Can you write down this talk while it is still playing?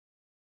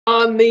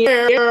on the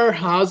air.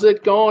 How's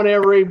it going,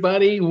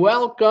 everybody?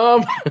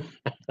 Welcome.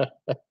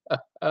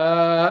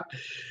 How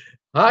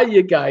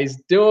you guys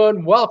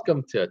doing?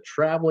 Welcome to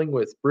Traveling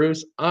with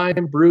Bruce.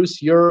 I'm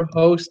Bruce, your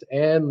host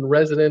and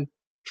resident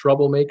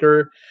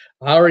troublemaker.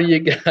 How are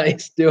you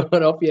guys doing?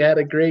 Hope you had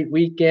a great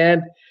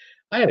weekend.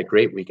 I had a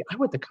great weekend. I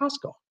went to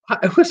Costco.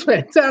 It was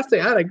fantastic.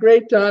 I had a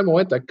great time. I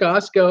went to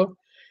Costco.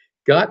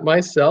 Got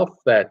myself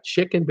that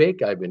chicken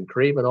bake I've been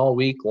craving all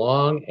week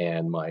long,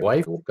 and my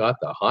wife got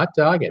the hot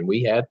dog, and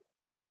we had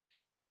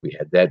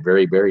that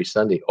very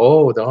Sunday.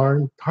 Oh,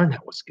 darn,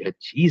 that was good.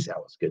 Jeez, that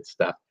was good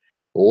stuff.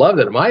 Loved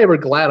it. Am I ever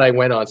glad I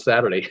went on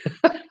Saturday?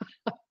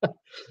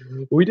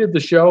 We did the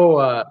show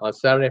on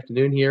Saturday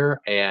afternoon here,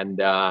 and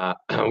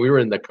we were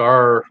in the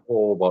car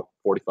about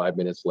 45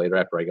 minutes later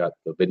after I got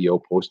the video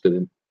posted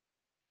and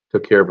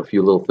took care of a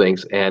few little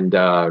things, and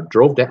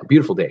drove down.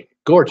 Beautiful day,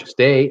 gorgeous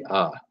day.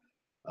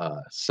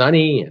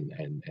 Sunny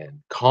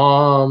and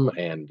calm,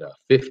 and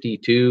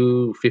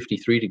 52,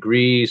 53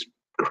 degrees.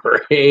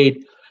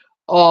 Great.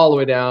 All the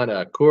way down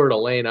to Coeur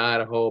d'Alene,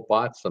 Idaho.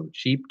 Bought some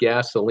cheap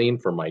gasoline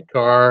for my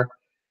car.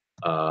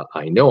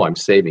 I know I'm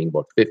saving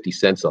about 50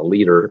 cents a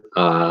liter,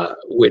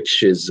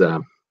 which is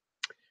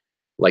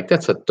like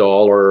that's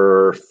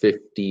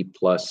 $1.50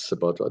 plus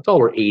about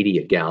 $1.80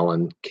 a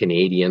gallon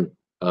Canadian.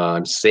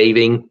 I'm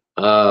saving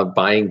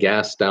buying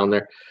gas down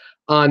there.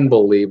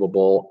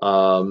 Unbelievable.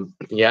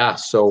 Yeah,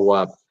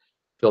 so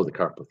filled the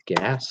car up with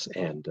gas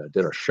and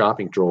did our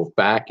shopping, drove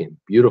back in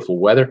beautiful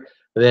weather.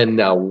 And then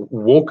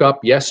woke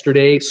up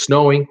yesterday,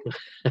 snowing.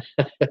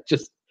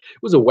 It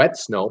was a wet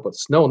snow, but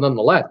snow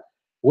nonetheless.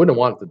 Wouldn't have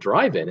wanted to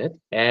drive in it.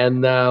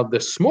 And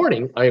this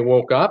morning I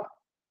woke up,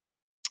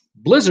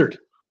 blizzard.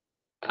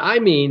 I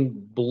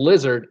mean,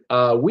 blizzard.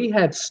 We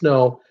had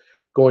snow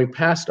going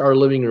past our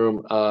living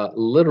room,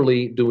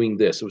 literally doing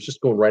this. It was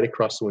just going right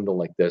across the window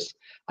like this.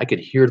 I could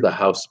hear the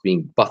house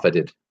being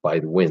buffeted by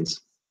the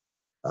winds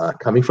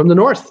coming from the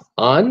north.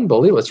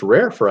 Unbelievable. It's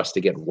rare for us to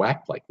get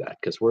whacked like that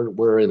because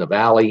we're in a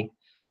valley.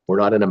 We're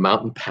not in a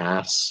mountain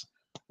pass.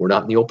 We're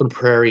not in the open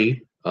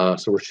prairie.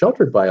 So we're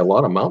sheltered by a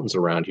lot of mountains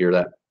around here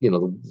that,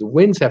 the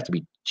winds have to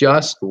be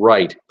just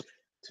right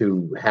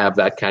to have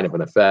that kind of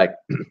an effect.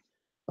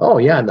 Oh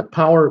yeah, and the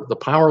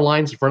power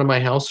lines in front of my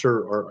house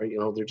are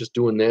they're just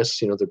doing this.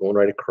 They're going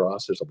right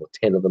across. There's about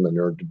 10 of them, and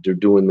they're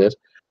doing this.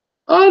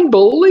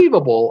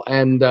 Unbelievable.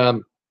 And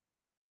I'm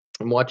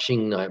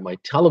watching my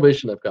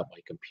television. I've got my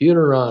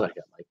computer on. I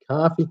got my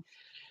coffee,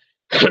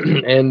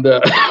 and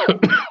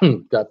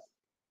got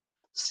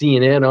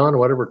CNN on,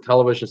 whatever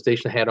television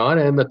station I had on,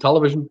 and the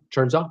television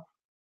turns off.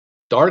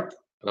 Dark,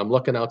 and I'm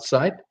looking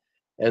outside,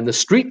 and the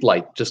street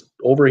light just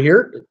over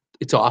here,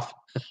 it's off.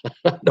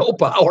 No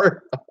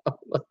power.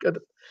 Look at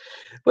it.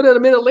 But then a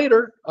minute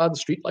later, the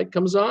street light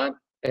comes on,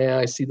 and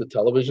I see the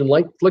television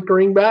light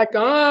flickering back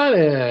on,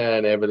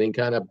 and everything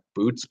kind of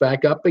boots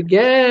back up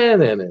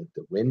again, and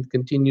the wind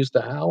continues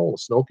to howl, the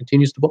snow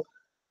continues to blow.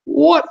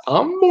 What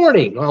a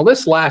morning. Well,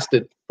 this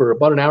lasted for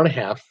about an hour and a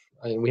half,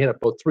 and we had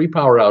about 3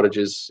 power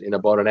outages in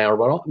about an hour,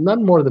 but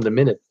none more than a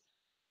minute.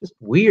 Just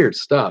weird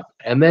stuff.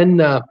 And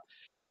then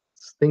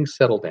things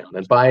settled down,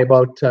 and by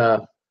about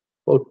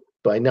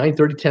by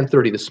 9:30,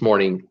 10:30 this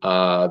morning,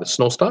 the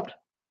snow stopped,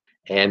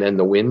 and then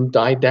the wind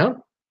died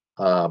down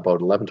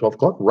about 11, 12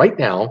 o'clock. Right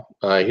now,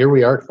 here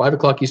we are at 5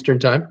 o'clock Eastern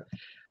time.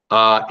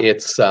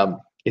 It's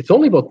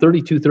only about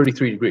 32,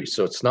 33 degrees,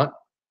 so it's not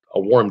a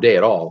warm day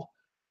at all.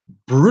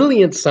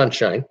 Brilliant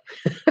sunshine.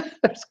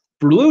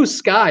 Blue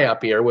sky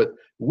up here with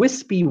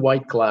wispy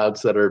white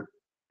clouds that are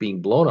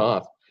being blown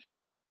off.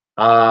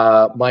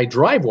 My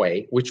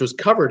driveway, which was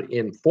covered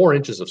in 4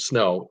 inches of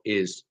snow,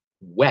 is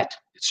wet.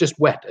 It's just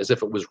wet, as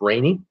if it was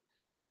raining.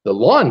 The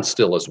lawn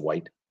still is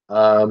white.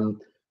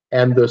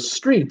 And the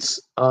streets,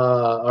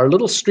 our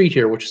little street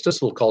here, which is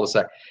just a little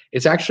cul-de-sac,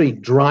 it's actually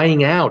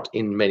drying out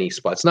in many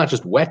spots. It's not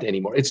just wet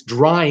anymore. It's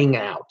drying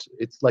out.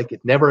 It's like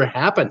it never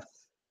happened.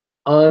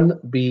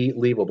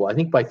 Unbelievable. I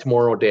think by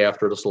tomorrow, day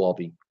after, this will all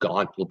be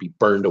gone. It'll be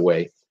burned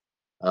away.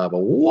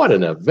 But what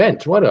an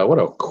event. What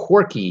a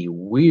quirky,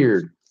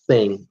 weird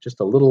thing.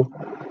 Just a little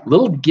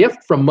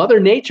gift from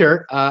Mother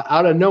Nature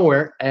out of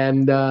nowhere.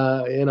 And,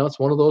 it's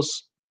one of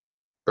those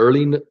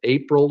early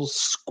April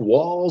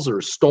squalls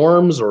or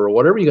storms or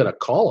whatever you're going to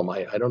call them.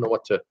 I don't know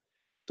what to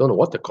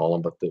call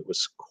them, but it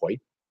was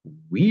quite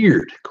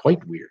weird.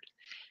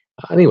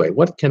 Anyway,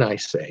 what can I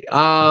say?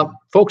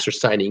 Folks are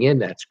signing in.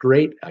 That's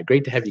great.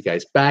 Great to have you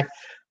guys back.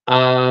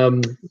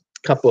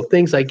 Couple of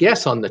things, I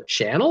guess, on the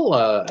channel.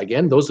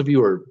 Again, those of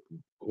you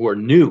who are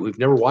new, who've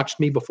never watched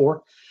me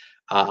before,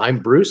 I'm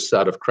Bruce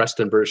out of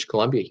Creston, British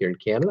Columbia here in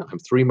Canada. I'm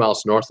 3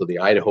 miles north of the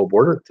Idaho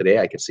border. Today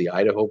I can see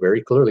Idaho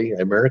very clearly.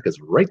 America's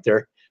right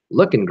there,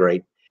 looking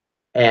great.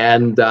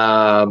 And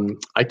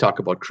I talk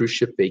about cruise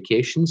ship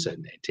vacations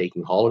and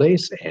taking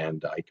holidays,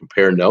 and I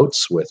compare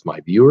notes with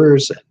my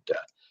viewers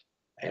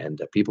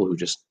and people who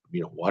just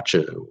watch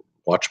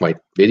my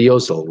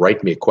videos. They'll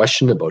write me a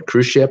question about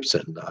cruise ships,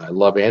 and I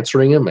love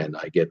answering them. And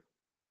I get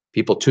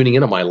people tuning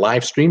in on my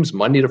live streams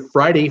Monday to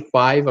Friday,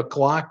 5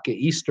 o'clock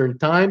Eastern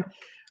time.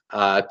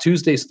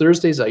 Tuesdays,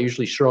 Thursdays, I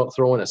usually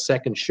throw in a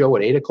second show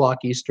at 8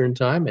 o'clock Eastern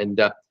time, and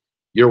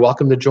you're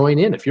welcome to join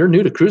in. If you're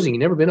new to cruising,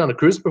 you've never been on a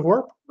cruise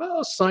before,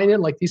 well, sign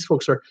in like these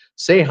folks are.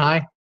 Say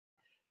hi.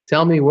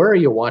 Tell me, where are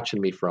you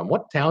watching me from?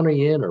 What town are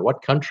you in, or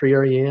what country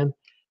are you in?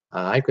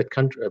 I've got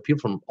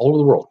people from all over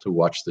the world who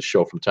watch the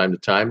show from time to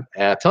time.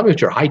 Tell me what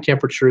your high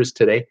temperature is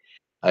today.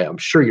 I'm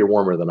sure you're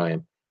warmer than I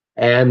am.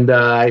 And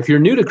if you're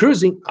new to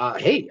cruising,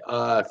 hey,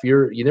 if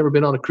you've never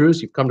been on a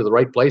cruise, you've come to the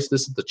right place.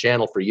 This is the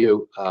channel for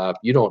you. If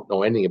you don't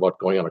know anything about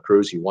going on a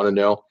cruise, you want to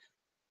know,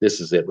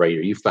 this is it right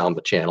here. You found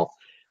the channel.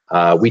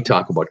 We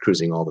talk about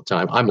cruising all the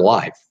time. I'm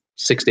live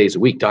 6 days a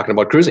week talking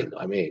about cruising.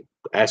 I mean,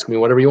 ask me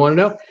whatever you want to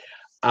know.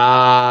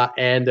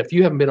 And if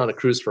you haven't been on a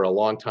cruise for a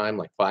long time,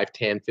 like 5,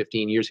 10,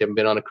 15 years, you haven't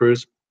been on a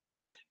cruise,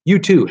 you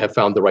too have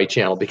found the right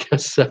channel,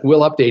 because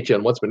we'll update you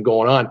on what's been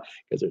going on,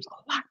 because there's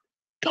a lot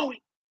going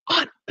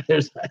on.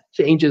 There's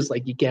changes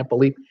like you can't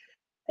believe.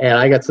 And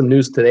I got some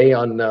news today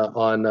on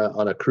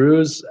a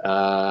cruise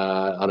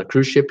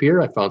ship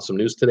here. I found some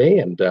news today,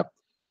 and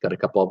got a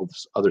couple of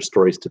other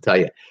stories to tell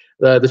you.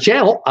 The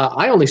channel,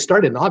 I only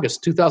started in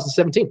August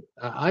 2017.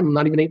 I'm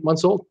not even 8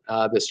 months old,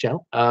 this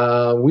channel.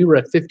 We were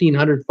at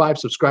 1,505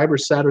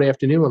 subscribers Saturday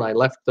afternoon when I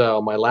left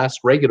my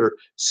last regular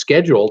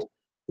scheduled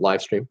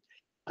live stream.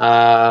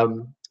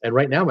 And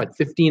right now I'm at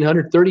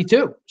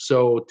 1,532.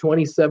 So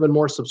 27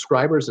 more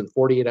subscribers in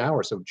 48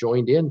 hours have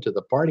joined in to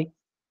the party.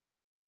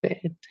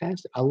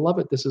 Fantastic. I love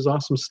it. This is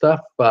awesome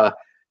stuff.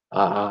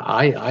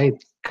 I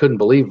couldn't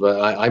believe,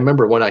 I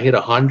remember when I hit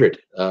 100,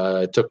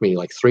 it took me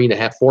like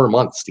 3.5, 4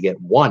 months to get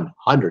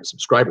 100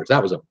 subscribers.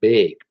 That was a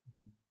big,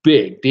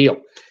 big deal.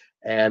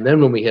 And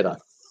then when we hit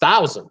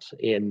 1,000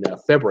 in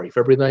February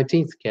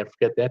 19th, can't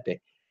forget that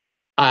day,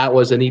 it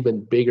was an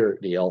even bigger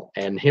deal.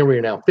 And here we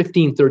are now,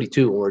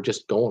 1,532, and we're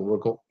just going. We're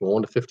going to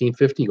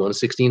 1,550, going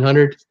to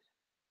 1,600.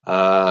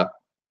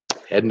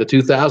 Heading to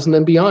 2,000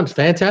 and beyond.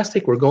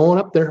 Fantastic. We're going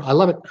up there. I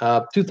love it.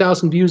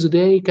 2,000 views a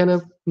day, kind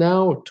of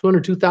now.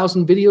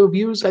 202,000 video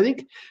views, I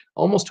think.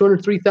 Almost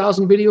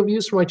 203,000 video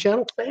views for my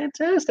channel.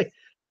 Fantastic.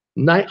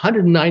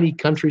 190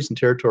 countries and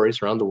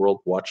territories around the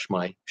world watch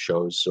my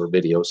shows or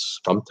videos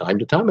from time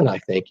to time, and I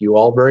thank you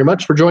all very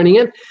much for joining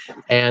in,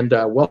 and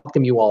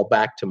welcome you all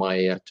back to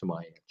my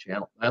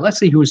channel. Let's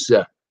see who's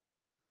here.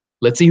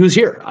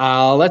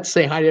 Let's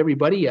say hi to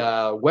everybody.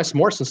 Wes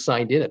Morrison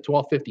signed in at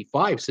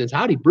 12:55. Says,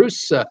 howdy,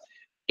 Bruce.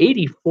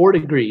 84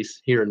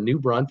 degrees here in New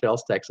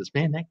Braunfels, Texas.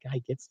 Man, that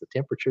guy gets the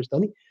temperatures,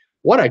 doesn't he?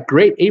 What a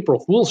great April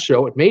Fool's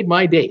show. It made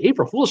my day.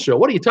 April Fool's show.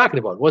 What are you talking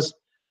about? Was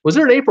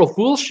there an April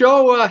Fool's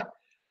show?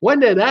 When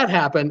did that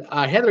happen?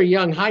 Heather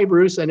Young, hi,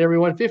 Bruce, and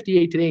everyone.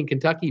 58 today in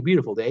Kentucky.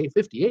 Beautiful day.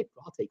 58.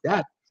 I'll take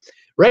that.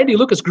 Randy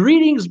Lucas,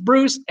 greetings,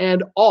 Bruce,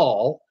 and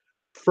all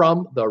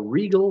from the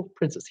Regal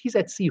Princess. He's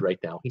at sea right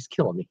now. He's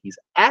killing me. He's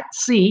at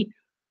sea.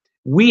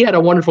 We had a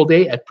wonderful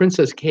day at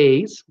Princess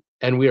K's,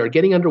 and we are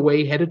getting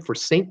underway, headed for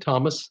St.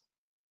 Thomas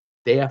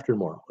day after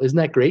tomorrow. Isn't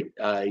that great?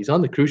 He's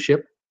on the cruise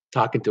ship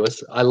talking to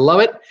us. I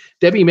love it.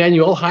 Debbie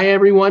Emanuel, hi,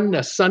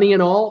 everyone. Sunny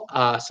and all.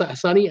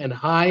 Sunny and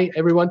hi,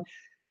 everyone.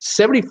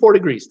 74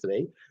 degrees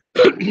today,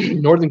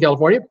 Northern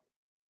California.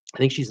 I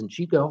think she's in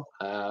Chico.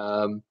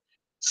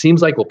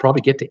 Seems like we'll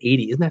probably get to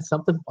 80. Isn't that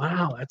something?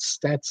 Wow,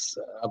 that's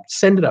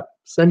send it up.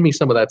 Send me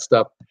some of that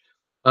stuff.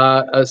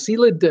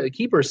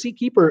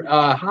 Seakeeper,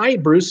 hi,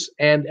 Bruce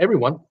and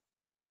everyone.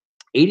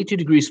 82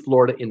 degrees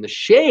Florida in the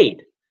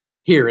shade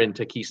here in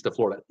Tequila,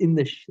 Florida. In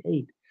the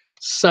shade.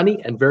 Sunny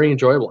and very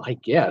enjoyable, I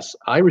guess.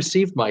 I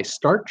received my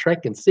Star Trek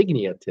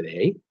insignia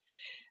today,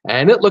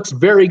 and it looks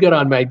very good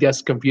on my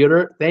desk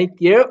computer. Thank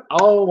you.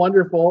 Oh,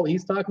 wonderful.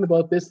 He's talking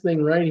about this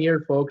thing right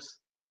here, folks.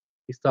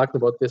 He's talking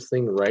about this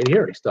thing right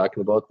here. He's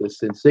talking about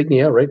this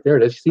insignia right there.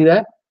 Does you see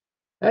that?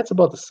 That's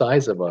about the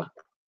size of a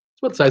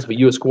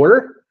U.S.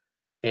 quarter.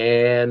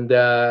 And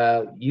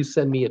you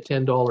send me a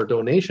 $10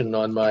 donation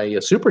on my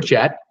super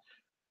chat,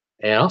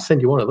 and I'll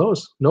send you one of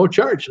those. No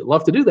charge. I'd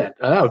love to do that.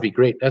 That would be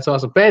great. That's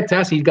awesome.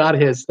 Fantastic. He got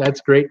his. That's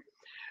great.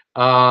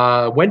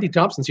 Wendy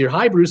Thompson's here.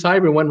 Hi, Bruce. Hi,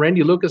 everyone.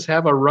 Randy Lucas,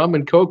 have a rum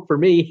and Coke for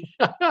me.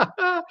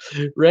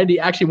 Wendy,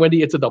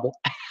 it's a double.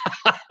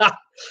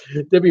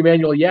 Debbie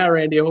Emanuel, yeah,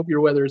 Randy, I hope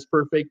your weather is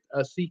perfect.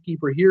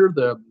 Seakeeper here.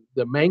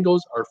 The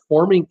mangoes are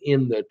forming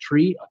in the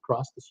tree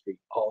across the street.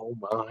 Oh,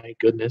 my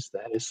goodness.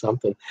 That is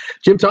something.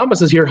 Jim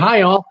Thomas is here.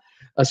 Hi, all.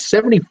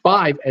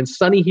 75 and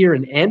sunny here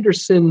in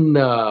Anderson,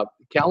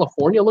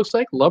 California, looks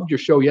like. Loved your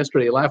show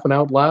yesterday, laughing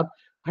out loud.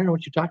 I don't know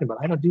what you're talking about.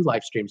 I don't do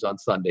live streams on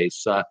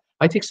Sundays.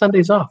 I take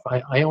Sundays off.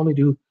 I only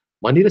do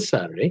Monday to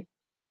Saturday.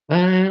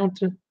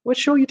 What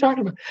show are you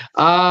talking about?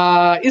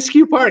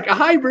 Iskew Park.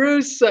 Hi,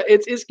 Bruce.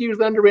 It's Iskew,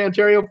 Thunder Bay,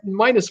 Ontario,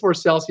 -4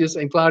 Celsius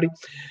and cloudy.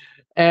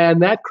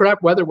 And that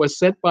crap weather was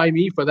sent by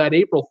me for that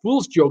April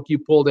Fool's joke you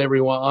pulled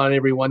on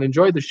everyone.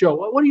 Enjoyed the show.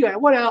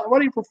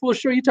 What April Fool's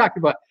show are you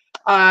talking about?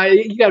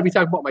 You got to be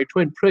talking about my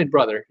twin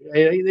brother.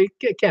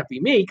 It can't be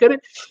me, could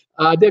it?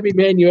 Debbie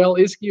Manuel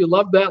Iskew,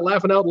 love that.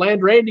 Laughing out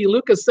loud. Randy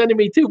Lucas sending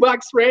me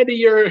 $2. Randy,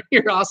 you're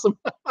awesome.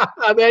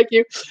 Thank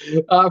you.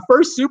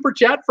 First super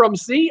chat from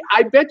C.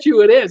 I bet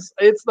you it is.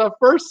 It's the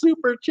first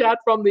super chat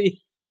from the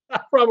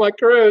from a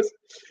cruise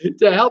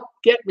to help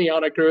get me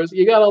on a cruise.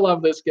 You gotta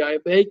love this guy.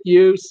 Thank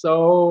you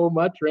so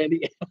much,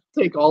 Randy. I'll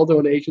take all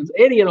donations,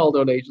 any and all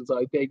donations.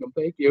 I take them.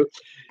 Thank you.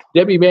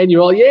 Debbie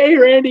Manuel, yay,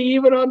 Randy,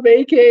 even on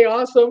vacay.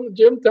 Awesome.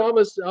 Jim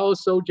Thomas, oh,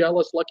 so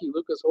jealous. Lucky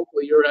Lucas,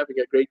 hopefully you're having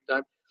a great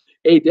time.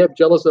 Hey, Deb,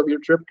 jealous of your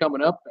trip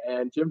coming up.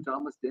 And Jim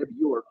Thomas, Deb,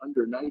 you are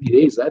under 90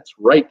 days. That's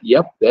right.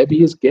 Yep,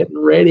 Debbie is getting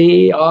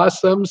ready.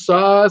 Awesome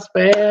sauce.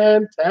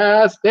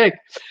 Fantastic.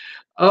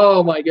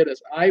 Oh, my goodness.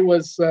 I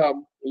was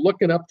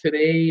looking up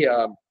today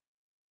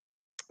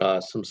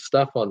some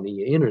stuff on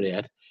the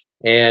internet,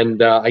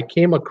 and I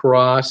came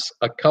across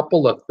a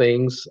couple of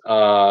things.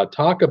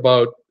 Talk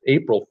about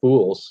April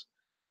Fools.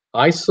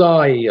 I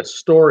saw a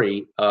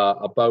story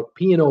about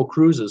P&O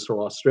Cruises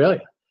from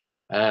Australia.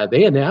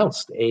 They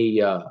announced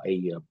a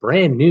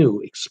brand new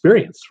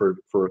experience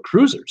for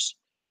cruisers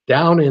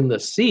down in the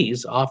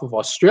seas off of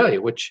Australia,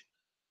 which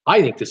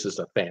I think this is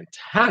a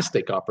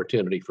fantastic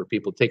opportunity for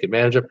people to take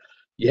advantage of.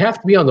 You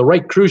have to be on the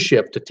right cruise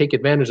ship to take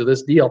advantage of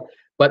this deal,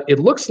 but it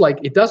looks like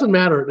it doesn't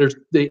matter.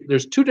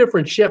 There's two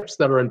different ships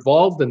that are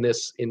involved in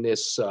this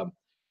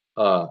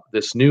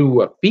this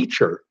new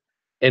feature,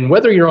 and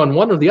whether you're on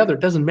one or the other,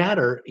 it doesn't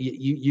matter.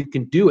 You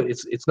can do it.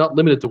 It's not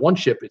limited to one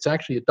ship. It's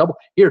actually a double.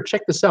 Here,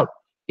 check this out.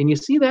 Can you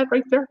see that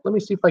right there? Let me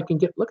see if I can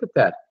look at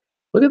that.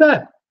 Look at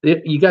that.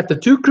 You got the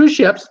two cruise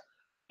ships,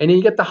 and then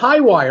you get the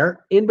high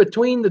wire in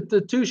between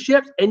the two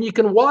ships, and you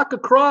can walk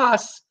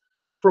across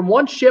from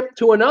one ship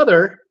to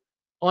another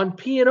on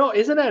P&O.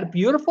 Isn't that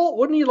beautiful?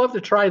 Wouldn't you love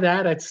to try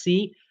that at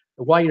sea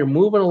while you're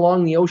moving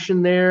along the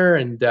ocean there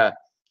and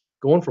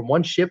going from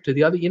one ship to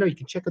the other? You know, you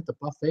can check out the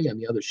buffet on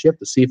the other ship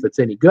to see if it's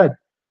any good.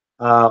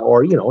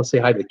 Or, you know, say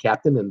hi to the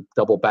captain and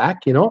double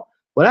back, you know.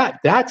 Well,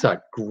 that's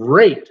a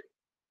great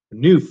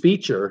new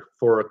feature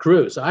for a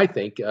cruise, I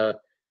think.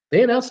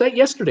 They announced that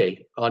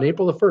yesterday on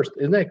April the 1st.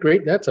 Isn't that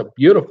great? That's a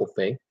beautiful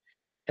thing.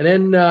 And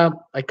then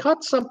I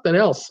caught something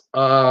else.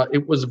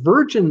 It was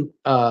Virgin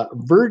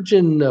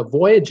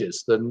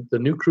Voyages, the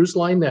new cruise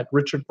line that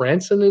Richard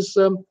Branson is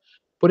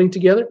putting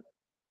together.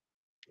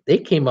 They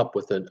came up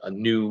with a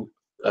new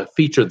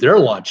feature they're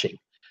launching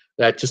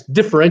that just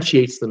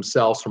differentiates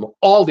themselves from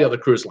all the other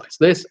cruise lines.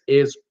 This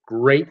is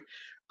great.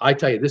 I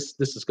tell you, this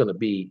is going to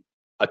be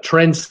a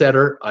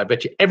trendsetter. I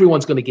bet you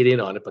everyone's going to get in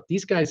on it. But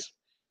these guys,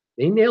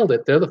 they nailed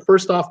it. They're the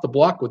first off the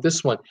block with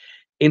this one.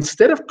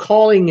 Instead of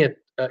calling it,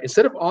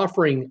 instead of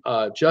offering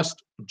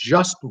just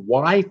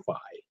Wi-Fi,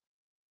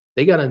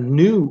 they got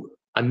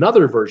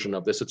another version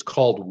of this. It's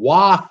called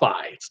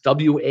Wi-Fi. It's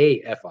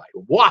W-A-F-I,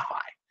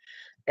 Wi-Fi.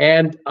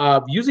 And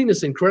using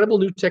this incredible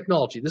new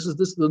technology, this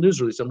is the news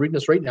release. I'm reading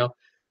this right now.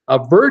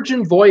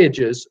 Virgin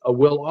Voyages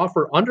will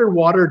offer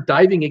underwater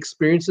diving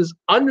experiences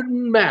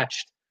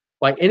unmatched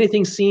by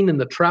anything seen in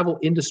the travel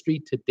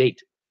industry to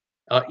date.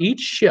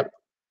 Each ship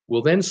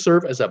will then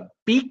serve as a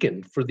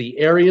beacon for the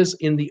areas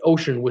in the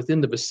ocean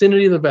within the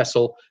vicinity of the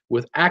vessel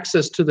with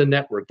access to the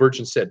network,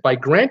 Virgin said. By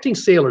granting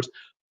sailors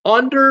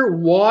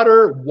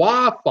underwater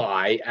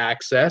Wi-Fi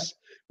access,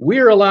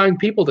 we're allowing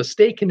people to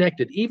stay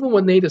connected even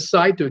when they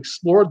decide to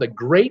explore the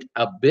great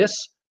abyss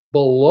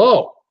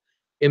below.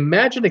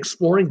 Imagine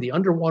exploring the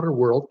underwater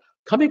world,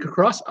 coming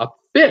across a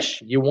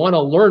fish you want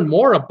to learn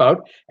more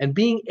about, and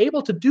being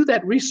able to do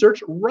that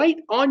research right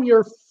on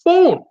your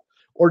phone,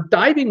 or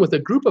diving with a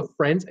group of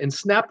friends and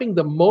snapping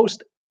the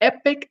most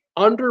epic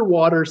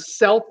underwater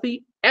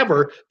selfie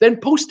ever, then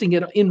posting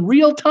it in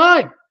real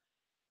time.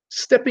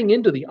 Stepping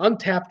into the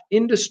untapped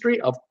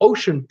industry of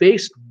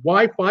ocean-based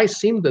Wi-Fi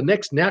seemed the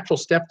next natural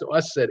step to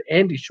us, said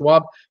Andy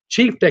Schwab,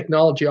 Chief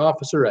Technology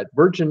Officer at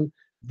Virgin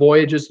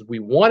Voyages. We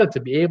wanted to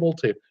be able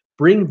to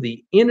bring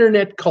the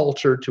internet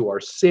culture to our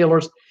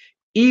sailors,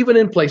 even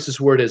in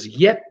places where it has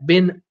yet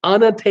been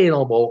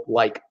unattainable,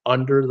 like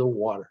under the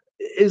water.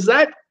 Is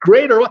that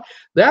great or what?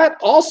 That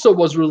also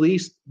was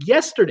released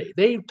yesterday.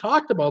 They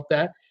talked about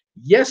that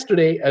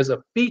yesterday as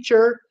a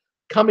feature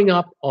coming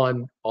up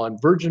on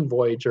Virgin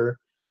Voyager.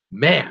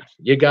 Man,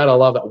 you gotta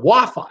love it.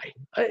 Wi-Fi.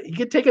 You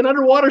can take an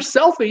underwater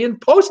selfie and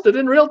post it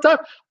in real time.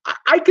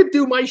 I could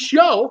do my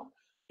show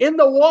in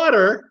the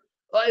water.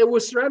 It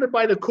was surrounded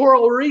by the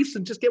coral reefs,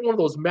 and just get one of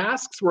those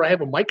masks where I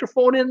have a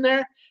microphone in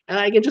there, and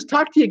I can just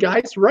talk to you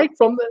guys right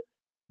from the.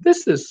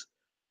 This is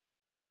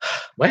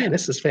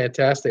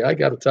fantastic. I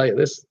got to tell you,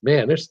 there's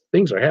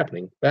things are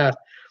happening fast.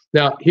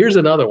 Now, here's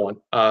another one.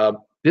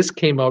 This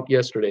came out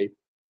yesterday.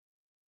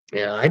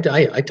 Yeah, I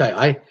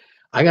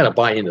got to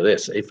buy into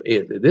this. If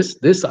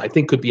this I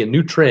think could be a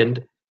new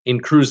trend in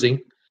cruising.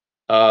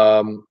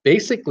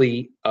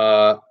 Basically,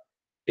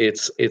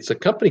 it's a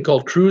company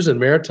called Cruise and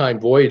Maritime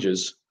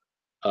Voyages.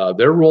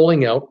 They're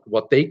rolling out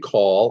what they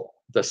call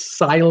the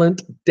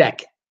silent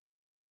deck.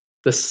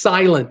 The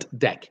silent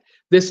deck.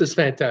 This is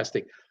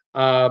fantastic.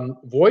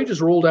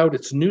 Voyages rolled out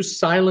its new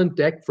silent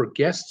deck for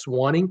guests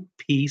wanting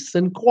peace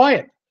and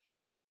quiet.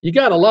 You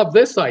got to love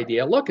this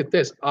idea. Look at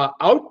this.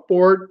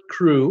 Outboard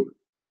crew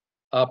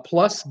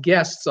plus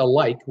guests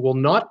alike will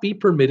not be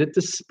permitted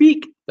to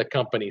speak, the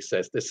company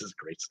says. This is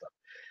great stuff.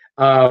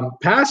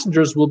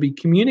 Passengers will be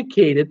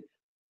communicated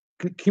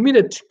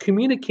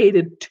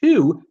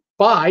to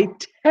by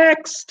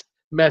text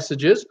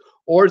messages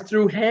or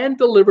through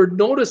hand-delivered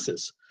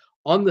notices.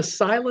 On the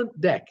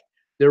silent deck,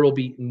 there will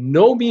be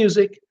no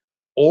music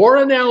or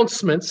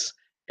announcements,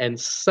 and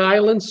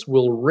silence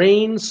will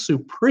reign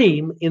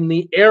supreme in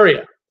the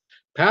area.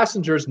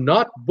 Passengers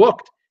not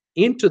booked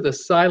into the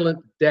silent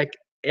deck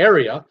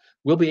area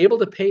will be able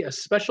to pay a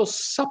special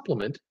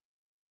supplement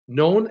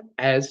known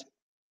as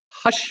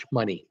hush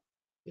money.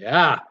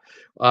 Yeah,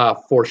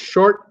 for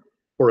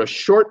a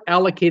short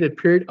allocated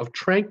period of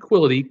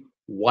tranquility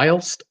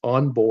whilst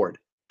on board.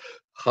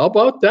 How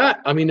about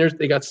that? I mean,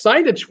 they got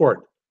signage for it.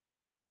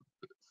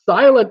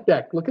 Silent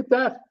deck. Look at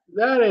that.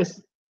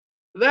 That's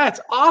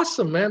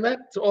awesome, man.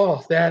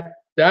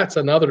 That's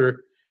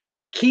another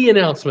key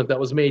announcement that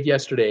was made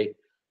yesterday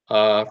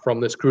from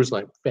this cruise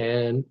line.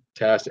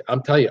 Fantastic.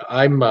 I'm telling you,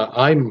 I'm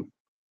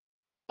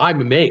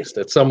amazed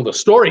at some of the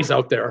stories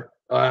out there.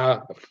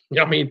 I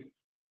mean,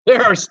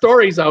 there are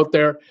stories out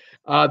there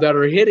that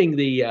are hitting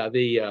the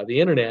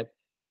internet,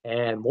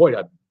 and boy,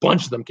 a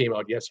bunch of them came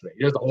out yesterday.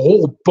 There's a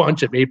whole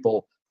bunch of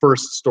April 1st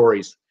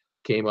stories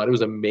came out. It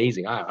was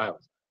amazing. I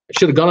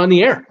should have gone on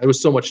the air. There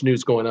was so much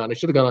news going on. I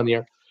should have gone on the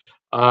air.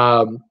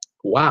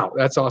 Wow,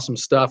 that's awesome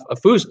stuff. A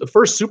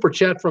first super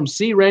chat from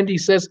C. Randy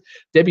says,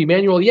 Debbie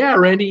Manuel, yeah,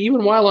 Randy,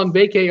 even while on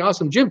vacay,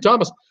 awesome. Jim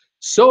Thomas,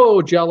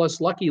 so jealous.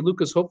 Lucky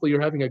Lucas, hopefully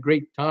you're having a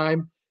great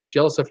time.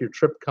 Jealous of your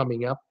trip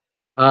coming up.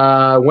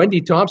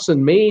 Wendy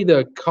Thompson, may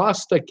the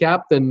Costa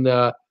captain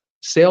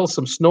sail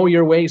some snow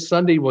your way.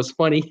 Sunday was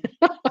funny.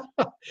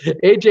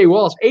 AJ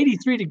Walsh,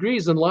 83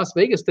 degrees in Las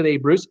Vegas today,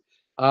 Bruce.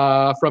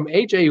 From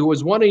AJ, who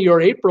was one of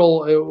your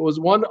April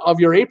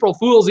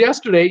Fools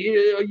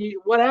yesterday.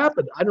 What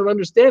happened? I don't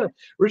understand it.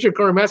 Richard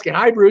Kormaski,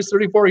 hi Bruce,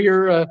 34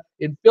 here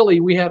in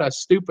Philly. We had a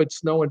stupid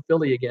snow in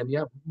Philly again.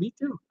 Yeah, me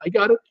too. I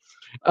got it.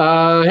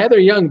 Heather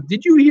Young,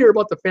 did you hear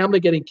about the family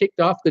getting kicked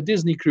off the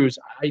Disney cruise?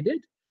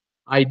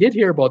 I did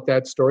hear about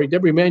that story.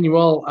 Deborah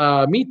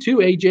Manuel, me too,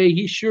 AJ.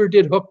 He sure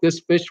did hook this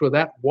fish with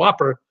that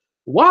whopper.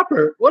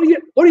 Whopper? What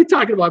are you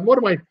talking about? What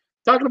am I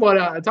talking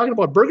about? Talking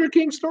about Burger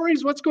King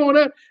stories? What's going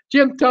on?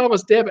 Jim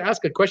Thomas, Deb,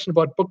 ask a question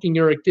about booking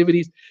your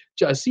activities.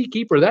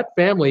 Seakeeper, that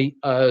family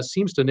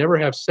seems to never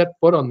have set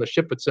foot on the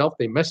ship itself.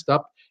 They messed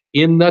up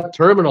in the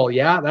terminal.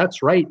 Yeah,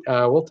 that's right.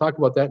 We'll talk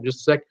about that in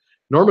just a sec.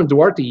 Norman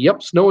Duarte,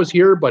 yep, snow is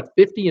here, but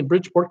 50 in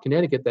Bridgeport,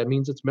 Connecticut. That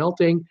means it's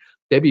melting.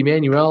 Debbie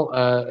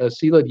Manuel,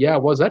 Sealed, yeah,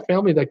 was that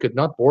family that could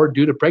not board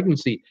due to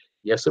pregnancy?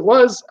 Yes, it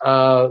was.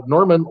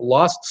 Norman,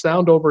 lost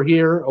sound over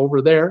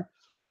there.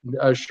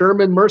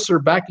 Sherman Mercer,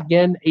 back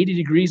again, 80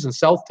 degrees in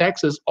South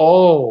Texas.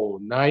 Oh,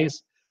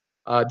 nice.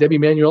 Debbie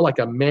Manuel, like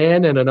a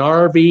man in an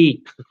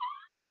RV.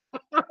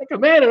 Like a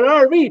man in an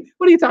RV.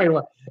 What are you talking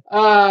about?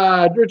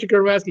 Richard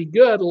Kermaski,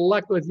 good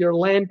luck with your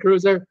Land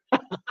Cruiser.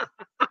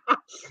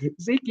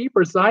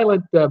 Seakeeper,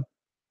 silent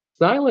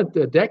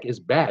deck is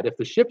bad. If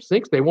the ship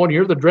sinks, they won't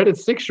hear the dreaded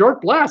 6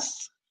 short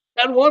blasts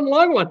and 1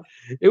 long one.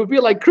 It would be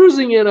like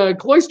cruising in a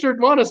cloistered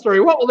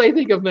monastery. What will they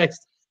think of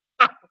next?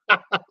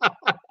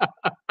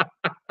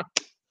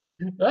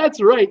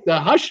 That's right. The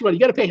hush money.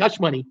 You got to pay hush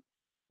money.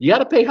 You got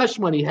to pay hush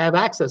money to have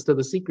access to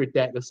the secret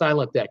deck, the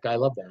silent deck. I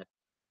love that.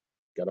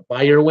 Got to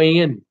buy your way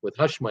in with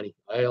hush money.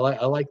 I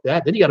like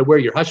that. Then you got to wear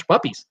your hush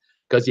puppies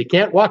because you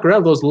can't walk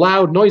around with those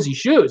loud, noisy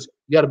shoes.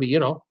 You got to be, you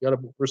got to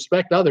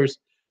respect others.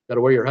 Got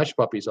to wear your hush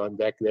puppies on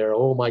deck there.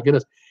 Oh my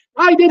goodness.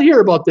 I did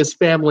hear about this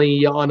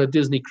family on a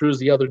Disney cruise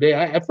the other day.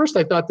 At first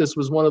I thought this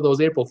was one of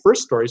those April 1st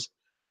stories,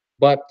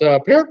 but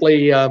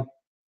apparently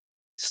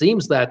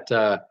seems that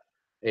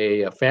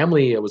a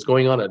family was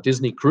going on a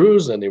Disney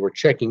cruise and they were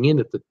checking in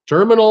at the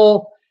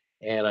terminal.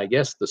 And I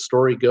guess the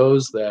story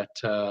goes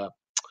that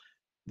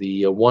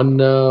the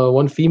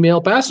one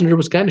female passenger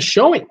was kind of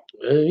showing,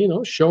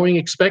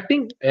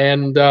 expecting.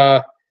 And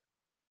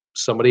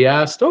somebody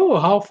asked, oh,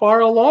 how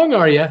far along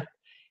are you?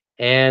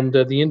 And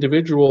the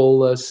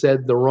individual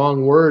said the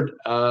wrong word.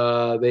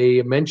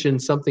 They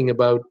mentioned something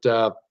about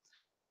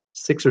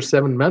 6 or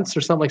 7 months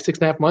or something, like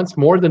 6.5 months,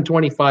 more than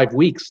 25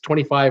 weeks,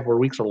 25 or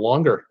weeks or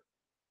longer.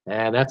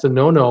 And that's a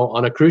no-no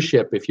on a cruise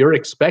ship. If you're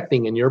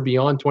expecting and you're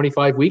beyond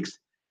 25 weeks,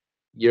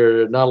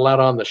 you're not allowed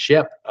on the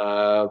ship.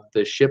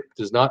 The ship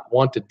does not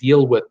want to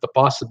deal with the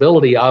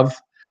possibility of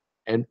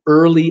an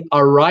early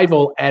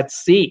arrival at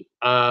sea.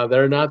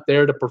 They're not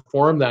there to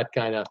perform that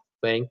kind of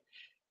thing.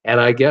 And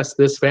I guess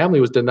this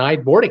family was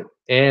denied boarding,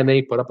 and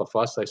they put up a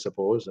fuss, I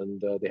suppose, and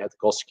they had to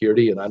call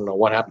security, and I don't know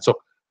what happened. So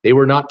they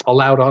were not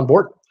allowed on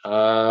board.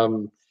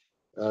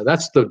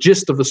 That's the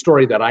gist of the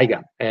story that I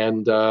got,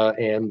 and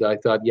I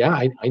thought, yeah,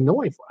 I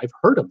know I've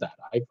heard of that.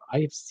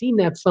 I've seen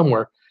that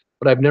somewhere,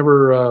 but I've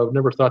never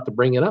thought to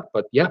bring it up.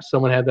 But yeah,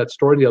 someone had that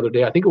story the other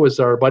day. I think it was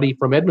our buddy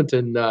from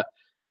Edmonton, Dan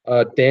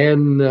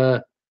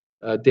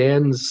at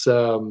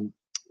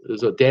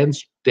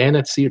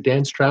Sea or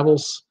Dan's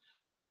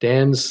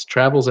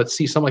Travels at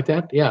Sea, something like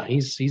that. Yeah,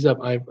 he's up.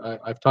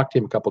 I've talked to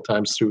him a couple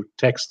times through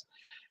text,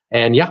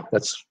 and yeah,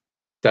 that's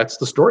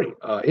the story.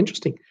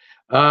 Interesting.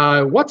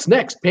 What's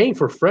next? Paying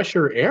for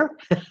fresher air?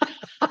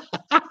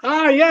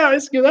 Yeah,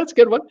 that's good. That's a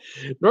good one.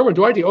 Norman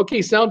Duarte.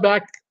 Okay, sound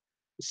back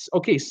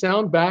Okay,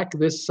 sound back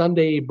this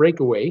Sunday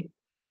breakaway.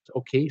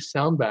 Okay,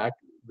 sound back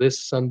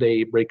this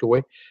Sunday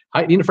breakaway.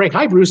 Hi, Nina Frank.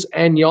 Hi, Bruce,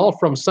 and y'all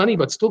from sunny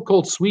but still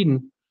cold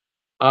Sweden.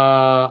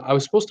 I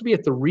was supposed to be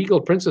at the Regal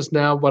Princess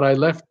now, but I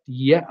left.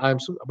 Yeah,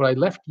 but I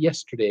left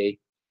yesterday.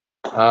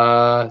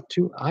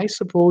 I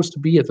supposed to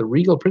be at the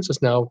Regal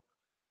Princess now,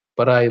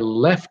 but I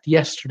left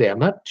yesterday. I'm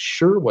not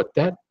sure what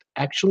that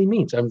actually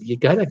means. You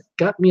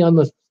got me on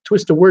the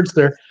twist of words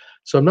there,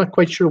 so I'm not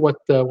quite sure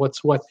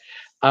what's what.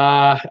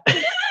 Uh,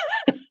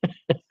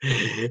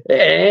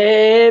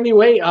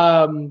 anyway,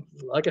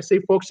 like I say,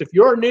 folks, if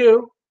you're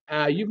new,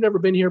 you've never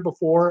been here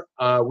before,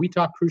 we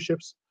talk cruise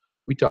ships.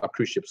 We talk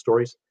cruise ship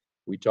stories.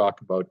 We talk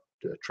about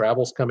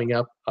travels coming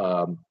up.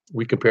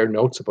 We compare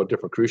notes about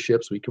different cruise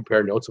ships. We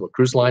compare notes about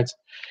cruise lines.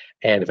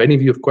 And if any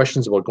of you have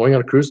questions about going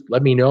on a cruise,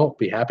 let me know.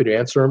 Be happy to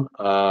answer them.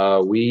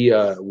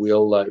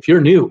 We'll if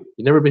you're new,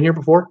 you've never been here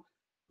before,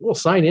 we'll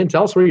sign in.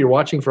 Tell us where you're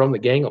watching from. The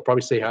gang will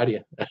probably say hi to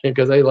you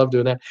because I love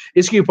doing that.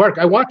 Iskew Park.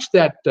 I watched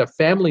that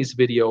family's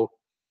video.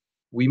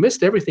 We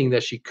missed everything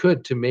that she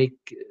could to make.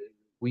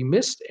 We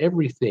missed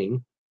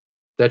everything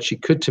that she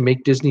could to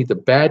make Disney the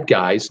bad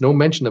guys. No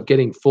mention of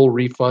getting full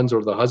refunds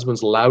or the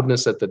husband's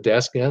loudness at the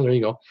desk. Yeah, there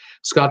you go.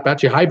 Scott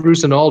Batchy. Hi,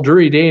 Bruce, and all.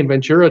 Dreary day in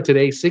Ventura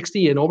today.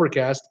 60 and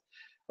overcast.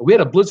 We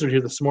had a blizzard here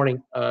this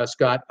morning,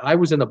 Scott. I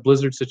was in a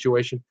blizzard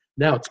situation.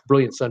 Now it's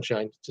brilliant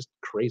sunshine. It's just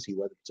crazy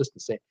weather. It's just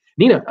insane.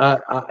 Nina,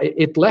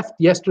 it left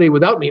yesterday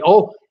without me.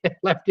 Oh, it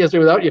left yesterday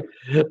without you.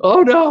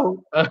 Oh,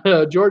 no.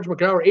 George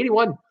McCower,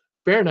 81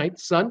 Fahrenheit,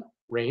 sun,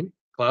 rain,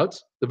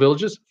 clouds, the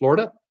villages,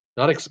 Florida.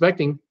 Not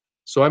expecting.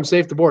 So I'm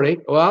safe to board, eh?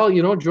 Well,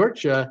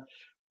 George, you're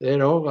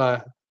good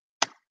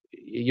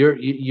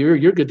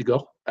to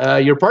go.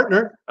 Your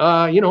partner,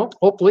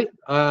 hopefully,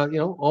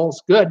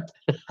 all's good.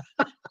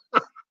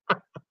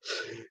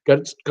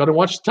 Got to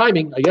watch the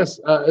timing, I guess.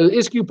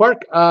 Iskew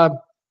Park,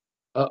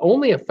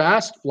 only a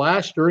fast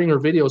flash during her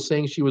video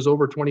saying she was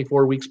over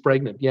 24 weeks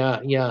pregnant. Yeah.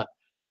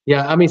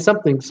 I mean,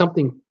 something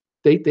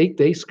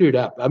they screwed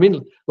up. I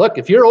mean, look,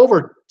 if you're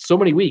over so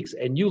many weeks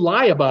and you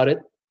lie about it,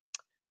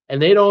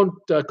 and they don't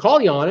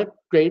call you on it,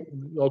 great,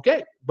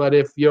 okay. But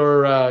if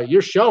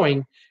you're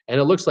showing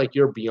and it looks like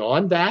you're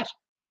beyond that,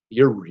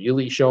 you're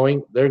really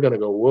showing, they're gonna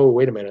go, whoa,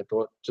 wait a minute,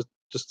 just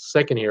a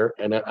second here,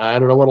 and I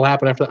don't know what'll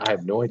happen after that. I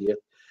have no idea.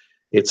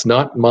 It's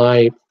not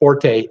my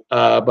forte,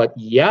 but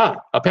yeah.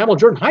 Pamela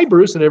Jordan, hi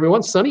Bruce and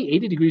everyone. Sunny,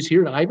 80 degrees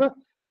here in Iva.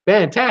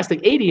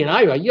 Fantastic, 80 in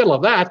Iva. You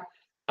love that.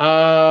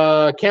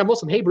 Cam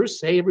Wilson, hey Bruce,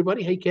 hey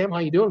everybody, hey Cam, how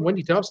you doing?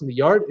 Wendy Thompson, the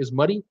yard is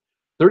muddy.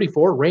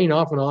 34, rain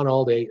off and on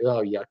all day.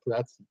 Oh, yuck.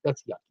 That's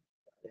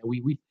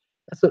yucky.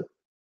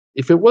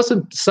 If it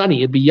wasn't sunny,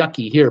 it'd be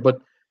yucky here, but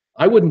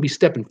I wouldn't be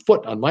stepping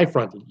foot on my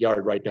front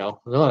yard right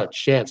now. Not a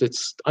chance.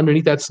 It's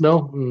underneath that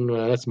snow.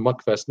 That's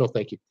muck fest. No,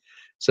 thank you.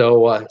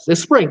 So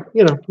this spring,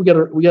 we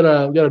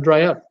gotta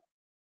dry up.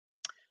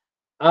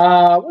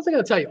 What was I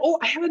gonna tell you? Oh,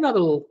 I have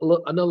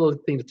another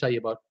thing to tell you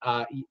about.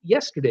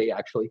 Yesterday,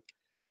 actually,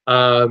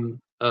 during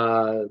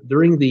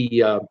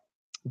the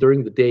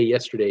day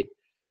yesterday,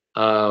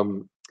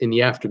 in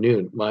the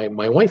afternoon,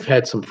 my wife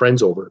had some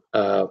friends over.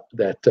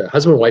 That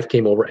husband and wife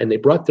came over, and they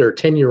brought their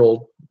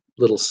 10-year-old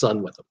little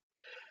son with them.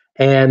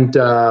 And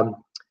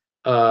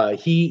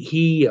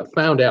he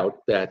found out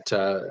that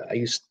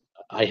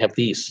I have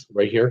these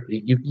right here.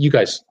 You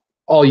guys,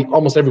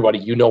 almost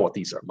everybody, what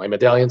these are. My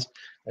medallions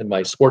and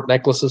my sport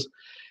necklaces.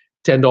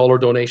 $10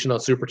 donation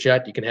on Super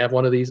Chat. You can have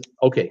one of these.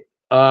 Okay.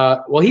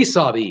 Well, he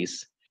saw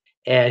these,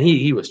 and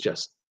he was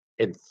just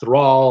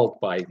enthralled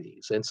by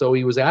these, and so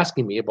he was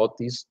asking me about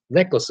these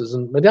necklaces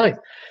and medallions.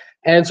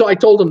 And so I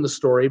told him the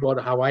story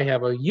about how I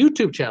have a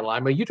YouTube channel.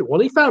 I'm a YouTuber. Well,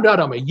 he found out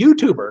I'm a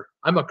YouTuber.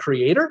 I'm a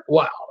creator.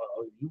 Wow,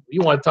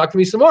 you want to talk to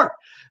me some more?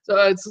 So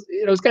it's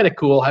kind of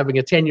cool having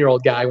a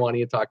 10-year-old guy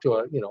wanting to talk to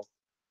a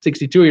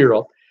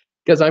 62-year-old,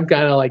 because I'm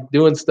kind of like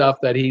doing stuff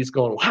that he's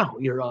going, wow,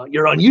 you're on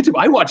YouTube.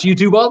 I watch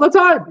YouTube all the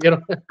time.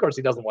 Of course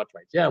he doesn't watch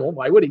my channel.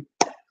 Why would he?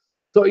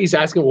 So he's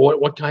asking, well,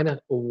 what kind of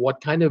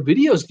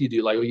videos do you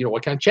do? Like,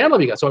 what kind of channel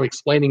have you got? So I'm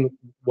explaining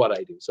what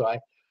I do. So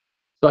I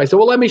said,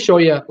 well, let me show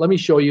you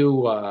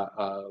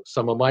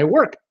some of my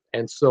work.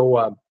 And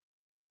so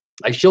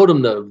I showed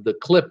him the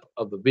clip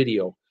of the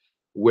video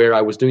where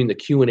I was doing the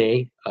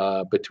Q&A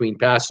between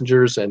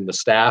passengers and the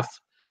staff.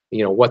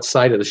 What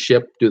side of the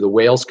ship do the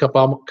whales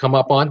come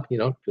up on?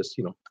 I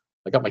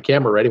got my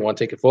camera ready, want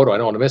to take a photo. I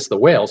don't want to miss the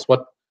whales.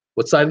 What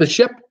side of the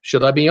ship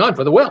should I be on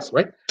for the whales,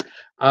 right?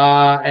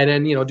 And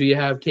then, do you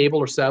have cable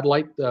or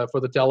satellite for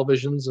the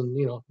televisions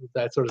and,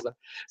 that sort of stuff.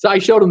 So I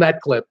showed him that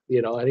clip,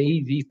 and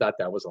he thought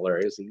that was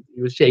hilarious.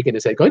 He was shaking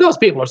his head going, those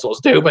people are so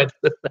stupid.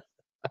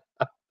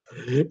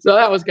 So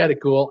that was kind of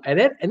cool. And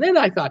then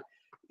I thought,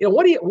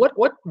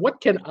 what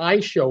can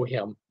I show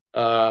him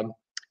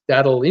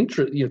that'll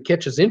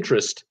catch his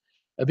interest?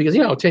 Because,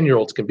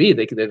 10-year-olds can be,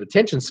 their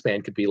attention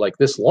span could be like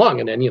this long,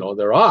 and then,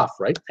 they're off,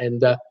 right?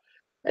 And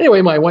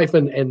anyway, my wife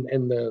and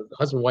the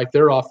husband and wife,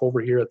 they're off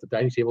over here at the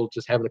dining table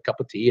just having a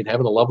cup of tea and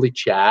having a lovely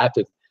chat.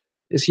 And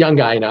this young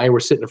guy and I were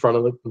sitting in front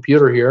of the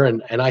computer here,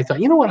 and I thought,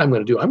 you know what I'm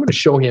going to do? I'm going to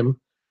show him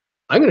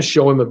I'm going to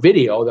show him a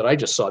video that I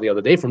just saw the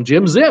other day from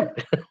Jim Zim,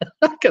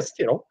 because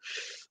I don't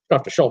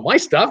have to show my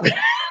stuff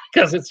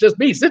because it's just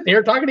me sitting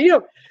here talking to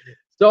you.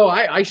 So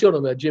I showed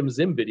him a Jim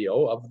Zim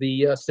video of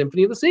the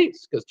Symphony of the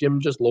Seas, because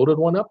Jim just loaded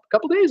one up a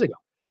couple days ago.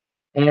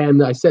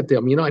 And I said to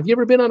him, have you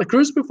ever been on a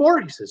cruise before?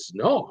 He says,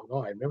 no,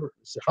 I've never.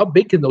 I said, how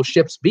big can those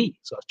ships be?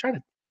 So I was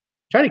trying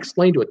to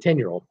explain to a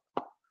 10-year-old,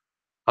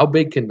 how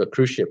big can the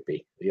cruise ship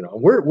be?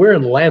 We're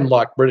in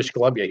landlocked British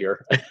Columbia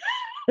here.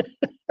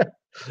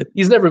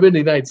 He's never been to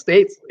the United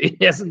States. He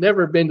has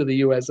never been to the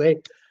USA.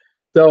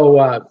 So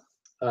I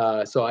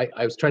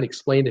was trying to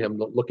explain to him,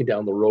 looking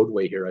down the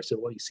roadway here. I said,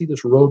 well, you see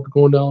this road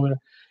going down there?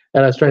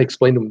 And I was trying to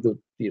explain to him,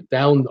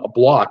 down a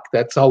block,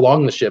 that's how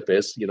long the ship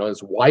is.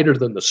 It's wider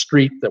than the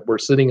street that we're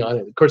sitting on.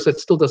 And of course, that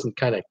still doesn't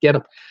kind of get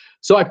him.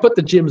 So I put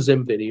the Jim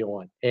Zim video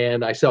on,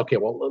 and I said, okay,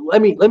 well,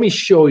 let me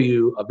show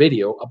you a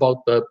video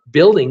about the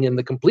building and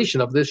the completion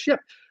of this ship.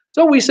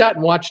 So we sat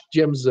and watched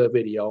Jim's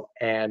video,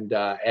 and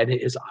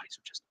his eyes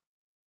were just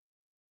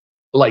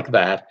like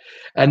that.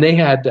 And he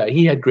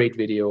had great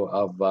video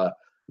of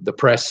the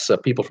press,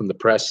 people from the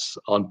press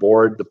on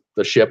board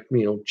the ship,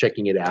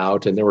 checking it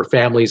out. And there were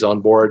families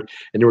on board,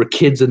 and there were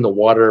kids in the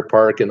water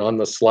park and on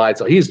the slide.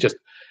 So he's just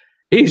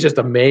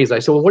amazed. I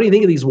said, well, what do you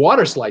think of these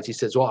water slides? He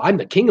says, well, I'm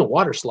the king of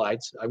water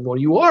slides. I'm going,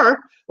 you are?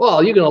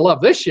 Well, you're going to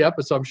love this ship.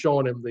 And so I'm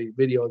showing him the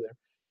video there.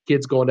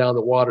 Kids going down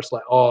the water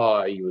slide.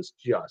 Oh, he was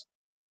just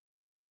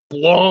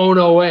blown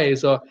away.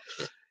 So,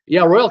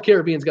 yeah, Royal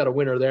Caribbean's got a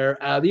winner there.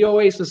 The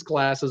Oasis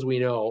class, as we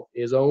know,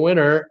 is a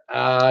winner.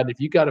 And if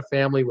you got a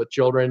family with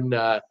children,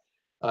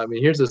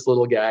 here's this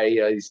little guy.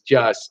 He's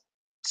just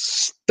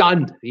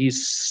stunned.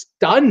 He's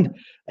stunned.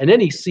 And then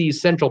he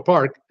sees Central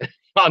Park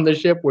on the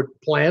ship with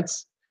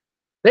plants.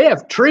 They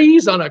have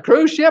trees on a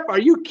cruise ship? Are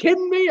you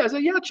kidding me? I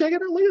said, yeah, check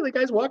it out. Look at the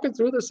guy's walking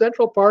through the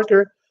Central Park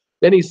here.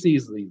 Then he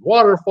sees the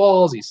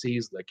waterfalls. He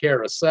sees the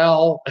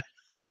carousel.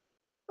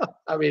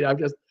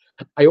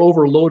 I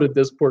overloaded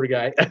this poor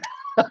guy.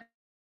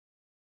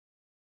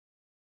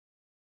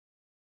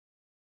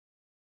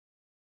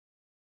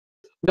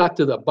 Got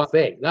to the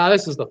buffet. Now,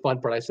 this is the fun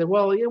part. I said,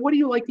 well, what do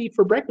you like to eat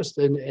for breakfast?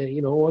 And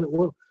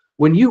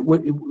when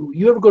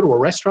you ever go to a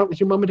restaurant with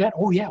your mom and dad?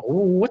 Oh, yeah.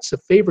 Oh, what's the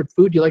favorite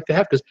food you like to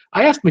have? Because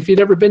I asked him if he'd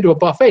ever been to a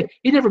buffet.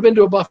 He'd never been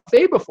to a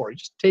buffet before. He's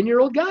just a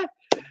 10-year-old guy.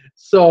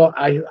 So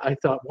I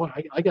thought, well,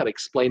 I got to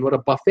explain what a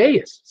buffet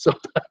is. So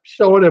I'm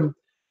showing him.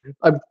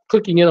 I'm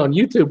clicking in on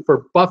YouTube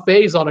for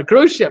buffets on a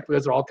cruise ship,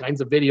 because there are all kinds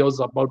of videos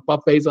about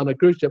buffets on a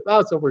cruise ship.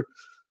 Oh, so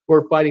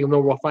we're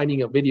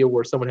finding a video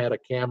where someone had a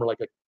camera,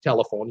 like a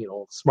telephone,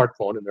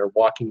 smartphone, and they're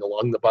walking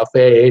along the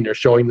buffet and they're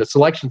showing the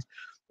selections.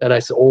 And I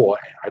said, oh,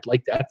 I'd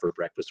like that for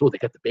breakfast. Oh, they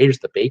got the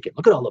bacon.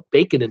 Look at all the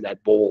bacon in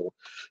that bowl.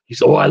 He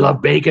said, oh, I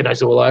love bacon. I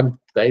said, well,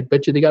 I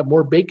bet you they got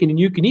more bacon than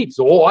you can eat.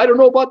 So, oh, I don't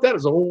know about that. I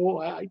said, oh,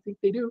 I think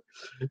they do.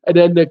 And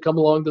then they come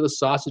along to the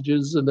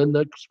sausages, and then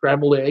the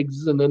scrambled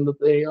eggs, and then the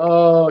thing.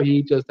 Oh,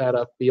 he just had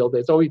a field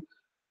day. So we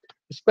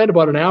spent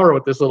about an hour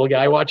with this little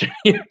guy watching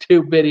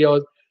YouTube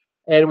videos.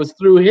 And it was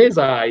through his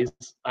eyes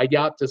I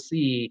got to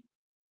see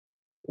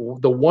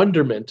the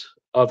wonderment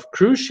of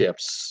cruise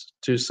ships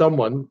to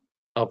someone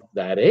of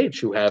that age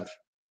who have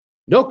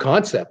no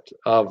concept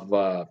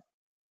of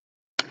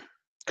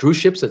cruise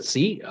ships at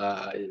sea.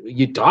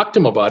 You talk to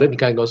him about it, and he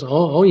kind of goes,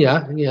 oh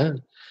yeah.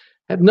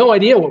 Have no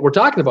idea what we're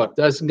talking about.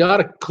 Doesn't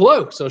got a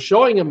clue. So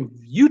showing him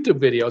YouTube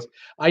videos,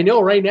 I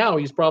know right now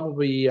he's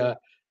probably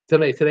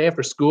today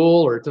after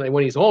school, or tonight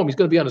when he's home, he's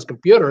going to be on his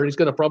computer, and he's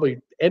going to probably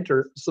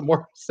enter some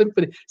more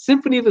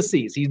Symphony of the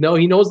Seas. He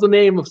knows the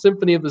name of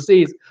Symphony of the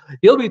Seas.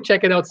 He'll be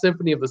checking out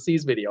Symphony of the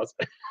Seas videos.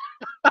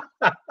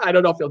 I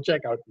don't know if he'll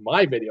check out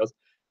my videos,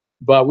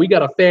 but we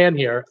got a fan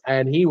here,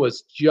 and he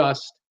was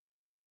just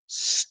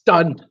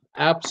stunned,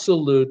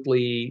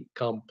 absolutely,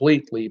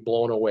 completely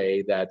blown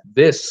away that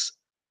this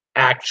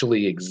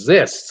actually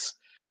exists,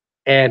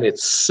 and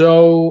it's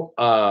so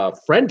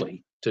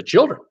friendly to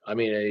children.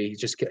 He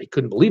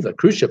couldn't believe that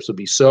cruise ships would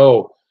be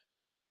so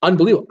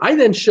unbelievable. I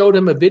then showed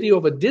him a video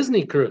of a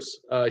Disney cruise.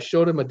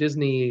 Showed him a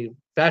Disney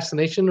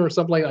Fascination or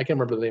something like that. I can't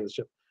remember the name of the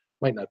ship.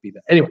 Might not be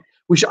that. Anyway,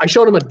 I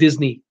showed him a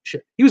Disney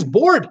ship. He was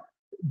bored,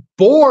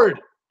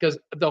 because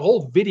the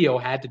whole video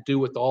had to do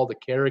with all the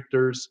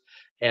characters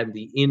and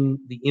the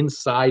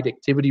inside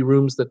activity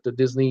rooms that the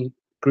Disney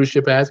cruise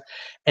ship has.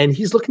 And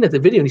he's looking at the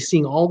video, and he's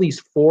seeing all these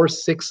 4,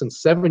 6, and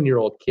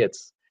 7-year-old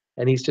kids.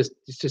 And he's just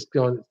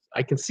going,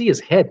 I can see his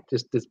head,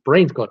 just his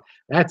brain's going,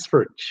 that's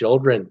for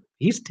children.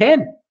 He's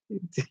 10.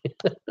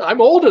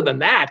 I'm older than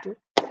that.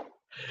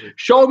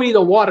 Show me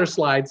the water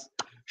slides.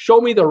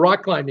 Show me the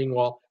rock climbing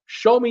wall.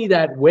 Show me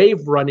that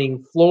wave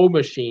running flow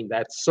machine,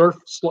 that surf.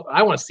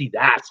 I want to see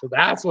that. So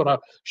that's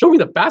what show me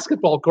the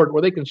basketball court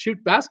where they can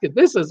shoot basket.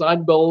 This is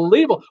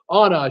unbelievable.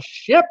 On a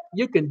ship,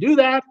 you can do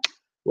that.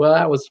 Well,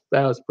 that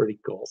was pretty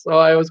cool.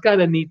 So it was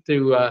kind of neat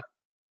to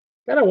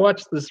kind of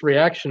watch this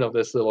reaction of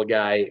this little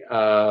guy.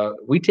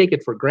 We take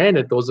it for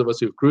granted, those of us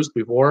who've cruised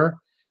before.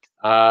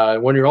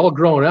 When you're all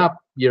grown up,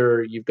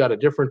 you've got a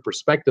different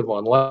perspective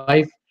on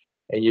life,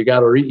 and you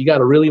gotta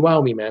really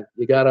wow me, man.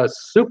 You gotta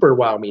super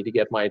wow me to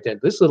get my attention.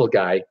 This little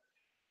guy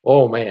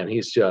Oh man,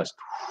 he's just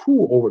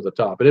over the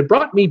top. And it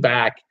brought me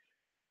back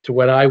to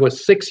when I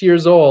was 6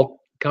 years old,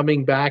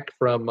 coming back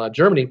from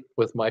Germany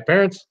with my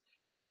parents,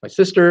 my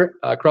sister,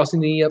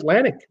 crossing the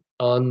Atlantic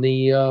on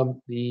the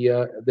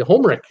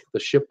Homerick, the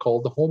ship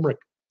called the Homerick,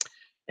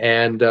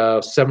 and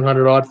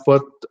 700 odd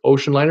foot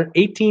ocean liner,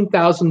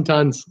 18,000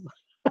 tons,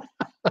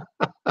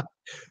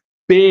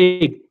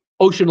 big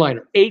ocean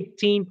liner,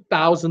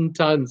 18,000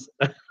 tons.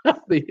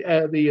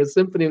 The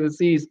Symphony of the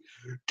Seas,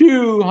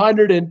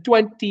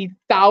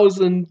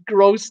 220,000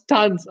 gross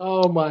tons.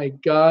 Oh my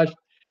gosh.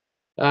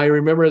 I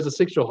remember as a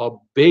 6-year-old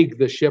how big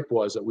the ship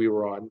was that we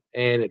were on,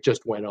 and it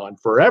just went on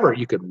forever.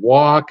 You could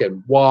walk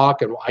and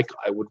walk, and I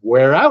would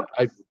wear out.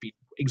 I'd be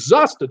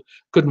exhausted.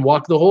 Couldn't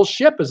walk the whole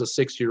ship as a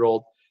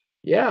 6-year-old.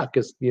 Yeah,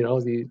 because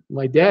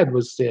my dad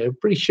was a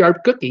pretty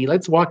sharp cookie.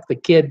 Let's walk the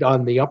kid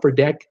on the upper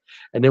deck,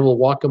 and then we'll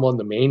walk him on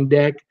the main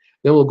deck.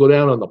 Then we'll go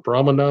down on the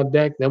promenade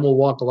deck. Then we'll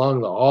walk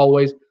along the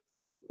hallways.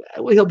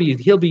 He'll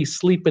be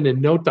sleeping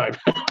in no time.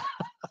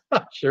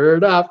 Sure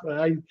enough,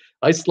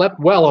 I slept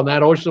well on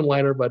that ocean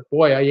liner, but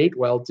boy, I ate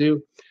well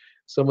too.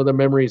 Some of the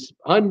memories,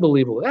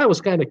 unbelievable. That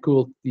was kind of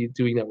cool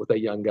doing that with a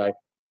young guy.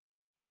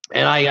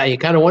 And I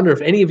kind of wonder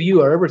if any of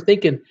you are ever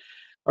thinking,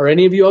 are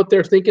any of you out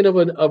there thinking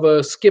of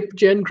a skip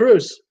gen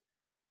cruise?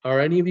 Are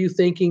any of you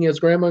thinking, as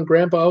grandma and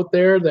grandpa out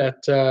there,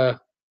 that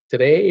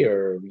today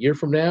or a year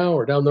from now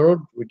or down the road,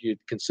 would you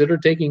consider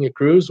taking a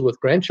cruise with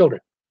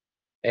grandchildren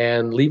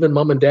and leaving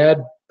mom and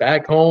dad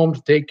back home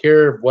to take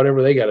care of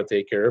whatever they got to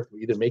take care of,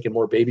 either making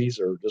more babies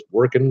or just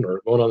working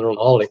or going on their own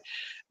holiday,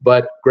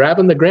 but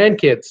grabbing the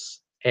grandkids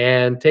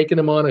and taking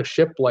them on a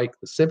ship like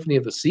the Symphony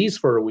of the Seas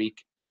for a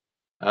week?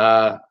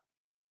 Grandma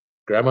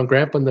and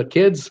grandpa and the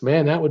kids,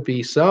 man, that would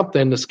be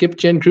something. The skip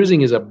gen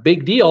cruising is a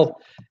big deal.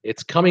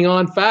 It's coming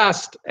on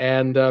fast,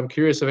 and I'm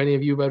curious if any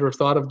of you have ever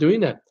thought of doing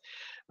that.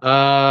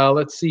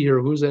 Let's see here.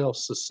 Who's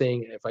else is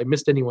saying? If I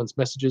missed anyone's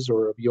messages,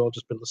 or have you all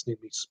just been listening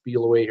to me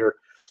spiel away here?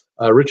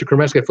 Richard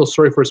Kermeski, I feel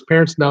sorry for his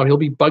parents now. He'll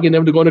be bugging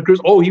them to go on a cruise.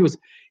 Oh, he was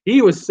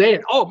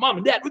saying, "Oh, mom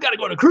and dad, we got to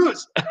go on a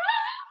cruise,"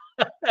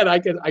 and I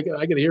could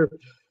hear,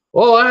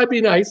 "Oh, that'd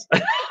be nice."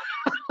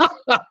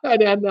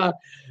 And then,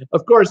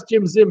 of course,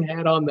 Jim Zim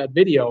had on that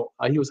video.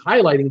 He was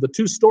highlighting the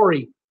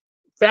 2-story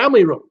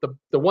family room,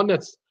 the one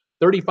that's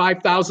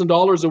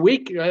 $35,000 a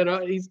week.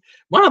 He's,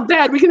 "Mom,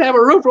 Dad, we can have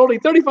a room for only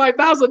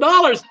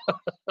 $35,000."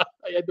 I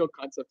had no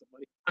concept of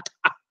money.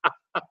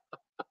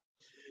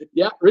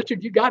 Yeah,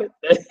 Richard, you got it.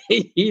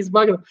 He's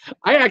bugging.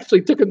 I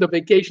actually took him to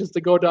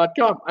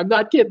vacations2go.com. I'm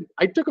not kidding.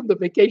 I took him to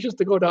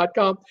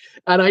vacations2go.com,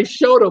 and I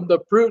showed him the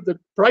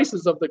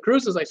prices of the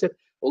cruises. I said,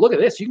 "Well, look at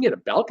this. You can get a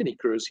balcony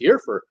cruise here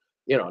for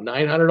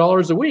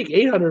 $900 a week,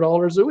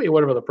 $800 a week,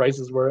 whatever the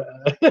prices were."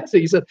 So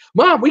he said,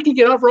 "Mom, we can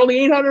get out for only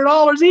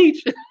 $800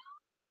 each."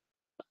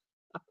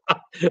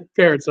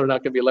 Parents are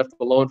not going to be left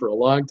alone for a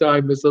long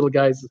time. This little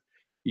guy's,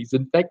 he's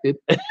infected.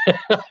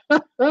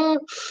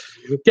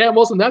 Cam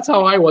Wilson, that's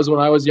how I was when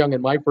I was young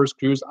in my first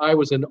cruise. I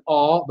was in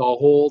awe the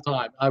whole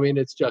time. I mean,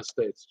 it's just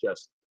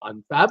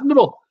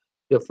unfathomable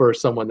for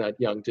someone that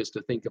young just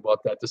to think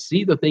about that, to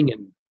see the thing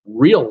in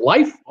real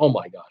life. Oh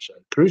my gosh, a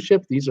cruise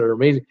ship, these are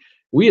amazing.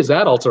 We as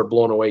adults are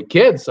blown away.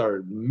 Kids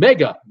are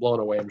mega blown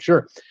away, I'm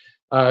sure.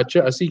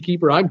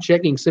 Seakeeper, I'm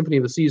checking Symphony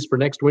of the Seas for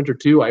next winter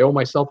too. I owe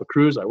myself a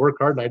cruise. I work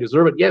hard and I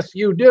deserve it. Yes,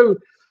 you do.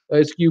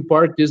 SQ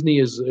Park, Disney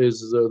is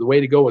the way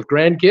to go with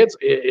grandkids.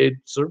 It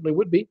certainly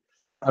would be.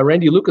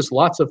 Randy Lucas,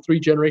 lots of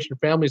 3-generation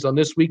families on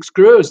this week's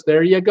cruise.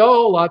 There you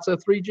go. Lots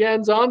of 3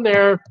 gens on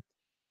there.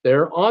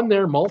 They're on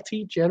there,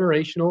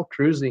 multi-generational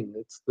cruising.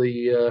 It's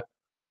the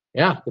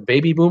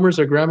baby boomers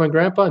are grandma and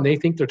grandpa, and they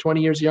think they're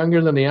 20 years younger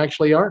than they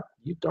actually are.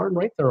 You darn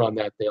right they're on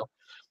that, Dale.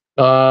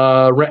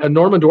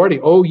 Norman Duarte,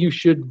 oh, you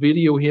should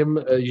video him.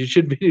 You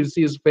should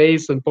see his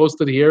face and post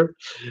it here.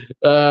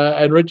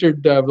 And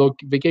Richard,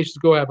 Vacations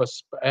Go have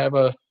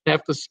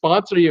to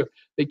sponsor you.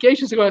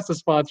 Vacations Go has to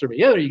sponsor me.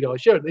 Yeah, there you go.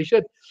 They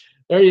should.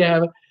 There you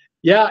have it.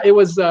 Yeah, it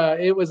was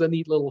a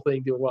neat little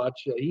thing to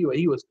watch.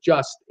 He was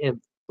just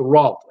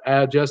enthralled,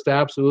 just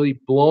absolutely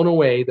blown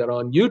away that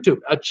on YouTube,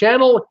 a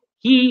channel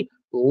he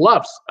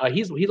loves.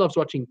 He loves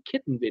watching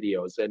kitten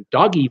videos and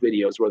doggy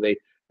videos where they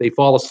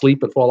fall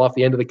asleep and fall off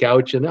the end of the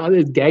couch and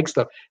this gag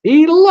stuff.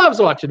 He loves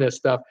watching this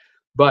stuff,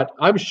 but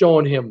I'm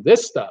showing him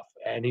this stuff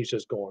and he's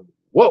just going,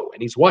 whoa.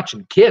 And he's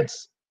watching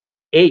kids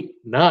 8,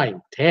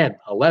 9, 10,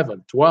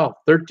 11, 12,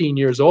 13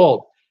 years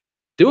old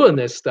doing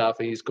this stuff.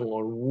 And he's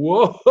going,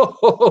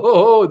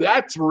 whoa,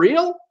 that's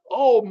real?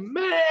 Oh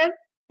man,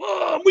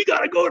 Mom, we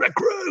got to go on a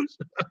cruise.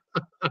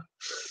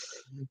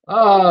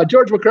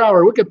 George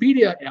McCrower,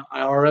 Wikipedia,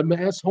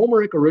 RMS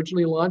Homerick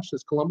originally launched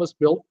as Columbus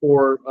built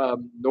for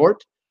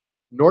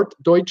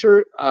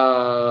Norddeutscher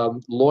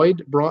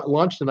Lloyd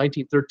launched in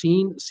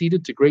 1913,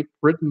 ceded to Great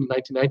Britain in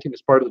 1919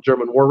 as part of the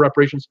German war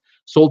reparations,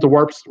 sold to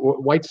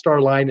White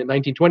Star Line in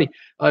 1920.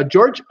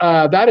 George,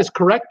 that is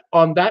correct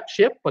on that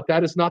ship, but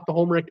that is not the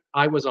Homerick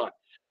I was on.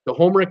 The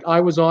Homerick I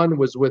was on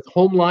was with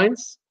Home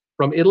Lines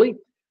from Italy.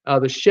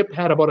 The ship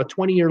had about a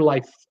 20-year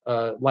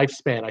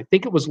lifespan. I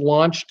think it was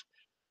launched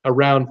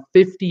around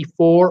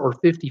 54 or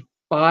 55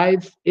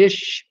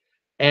 5-ish,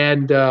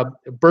 and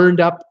burned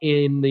up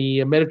in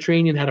the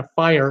Mediterranean, had a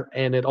fire,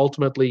 and it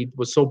ultimately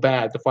was so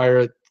bad, the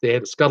fire, they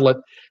had to scuttle it.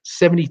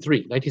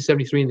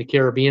 1973 in the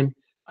Caribbean.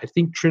 I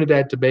think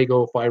Trinidad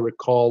Tobago, if I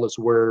recall, is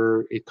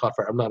where it caught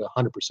fire. I'm not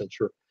 100%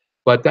 sure.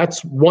 But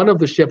that's one of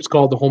the ships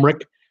called the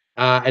Homerick,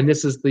 and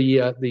this is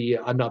the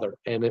another,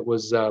 and it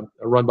was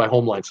run by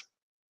Homelines.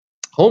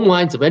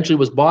 Homelines eventually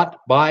was bought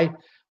by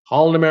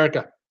Holland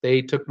America.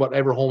 They took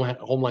whatever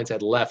Homelines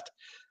had left,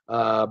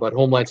 but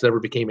Homelines never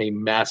became a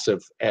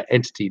massive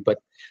entity. But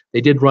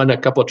they did run a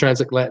couple of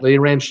they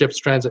ran ships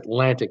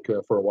transatlantic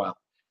for a while.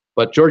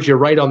 But George, you're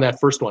right on that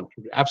first one.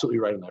 You're absolutely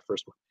right on that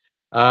first one.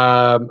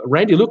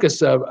 Randy Lucas,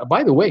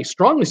 by the way,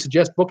 strongly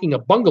suggests booking a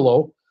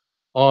bungalow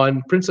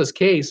on Princess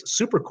Cays,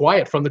 super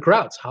quiet from the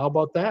crowds. How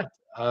about that?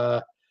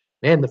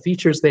 Man, the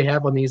features they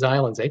have on these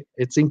islands,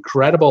 it's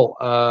incredible.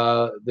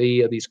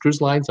 These cruise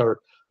lines are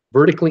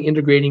vertically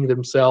integrating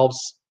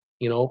themselves,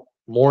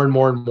 more and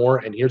more and more.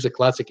 And here's a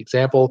classic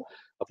example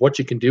of what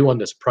you can do on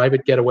this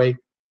private getaway.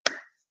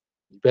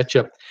 You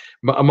betcha.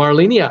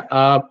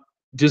 Marlenia,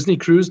 Disney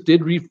Cruise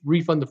did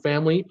refund the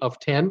family of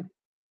 10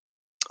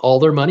 all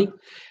their money.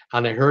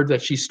 And I heard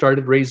that she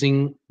started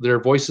raising their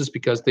voices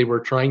because they were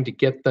trying to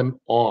get them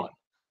on.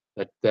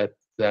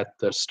 That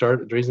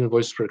started raising the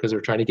voices because they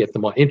were trying to get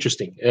them on.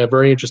 Interesting,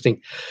 very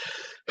interesting.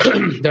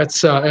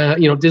 That's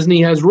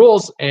Disney has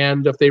rules,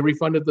 and if they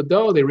refunded the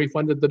dough, they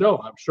refunded the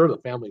dough. I'm sure the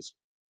family's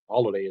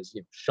holiday is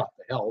shot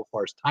to hell as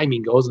far as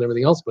timing goes and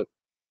everything else, but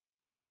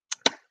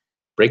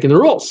breaking the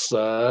rules.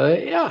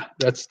 Yeah,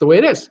 that's the way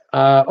it is.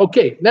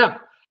 Okay, now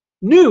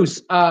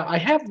news. I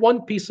have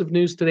one piece of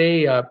news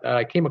today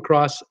I came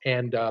across,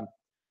 and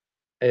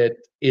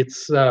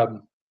it's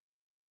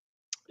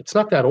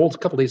not that old, it's a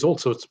couple days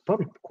old, so it's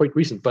probably quite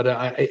recent, but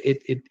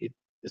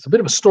it's a bit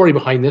of a story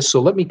behind this, so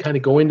let me kind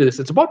of go into this.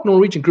 It's about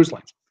Norwegian Cruise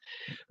Lines.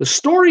 The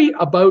story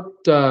about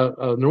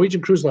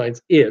Norwegian Cruise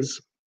Lines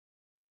is,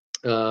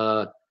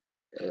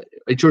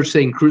 George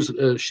saying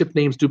ship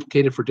names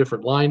duplicated for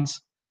different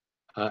lines.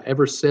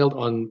 Ever sailed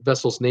on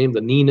vessels named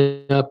the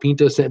Nina,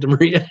 Pinta, Santa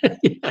Maria?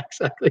 Yeah,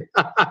 exactly.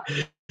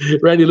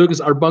 Randy Lucas,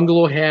 our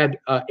bungalow had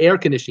air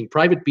conditioning,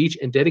 private beach,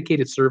 and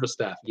dedicated service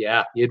staff.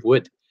 Yeah, it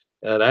would.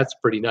 That's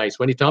pretty nice.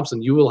 Wendy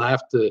Thompson, you will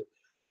have the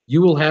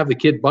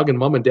kid bugging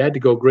mom and dad to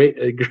go. Great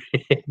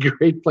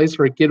great place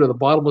for a kid with a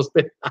bottomless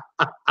pit.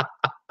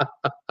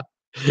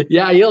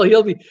 Yeah,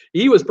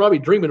 he was probably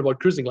dreaming about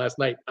cruising last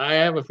night. I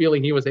have a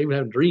feeling he was even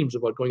having dreams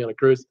about going on a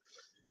cruise.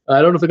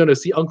 I don't know if they're going to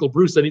see Uncle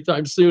Bruce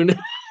anytime soon.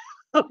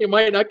 He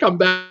might not come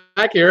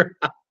back here.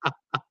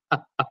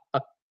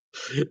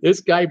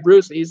 This guy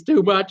Bruce, he's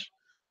too much.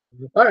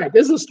 All right,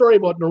 this is a story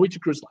about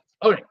Norwegian Cruise Lines.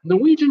 All right,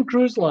 Norwegian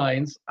Cruise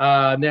Lines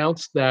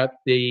announced that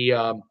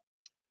the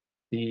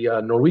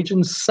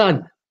Norwegian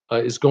Sun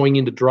is going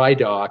into dry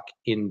dock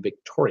in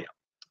Victoria,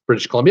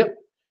 British Columbia,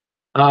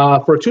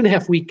 for a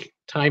 2.5-week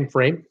time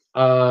frame.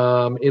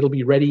 It'll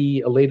be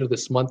ready later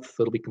this month.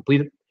 It'll be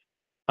completed.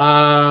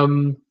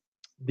 The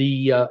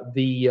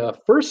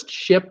first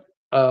ship.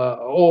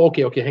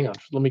 Okay. Hang on.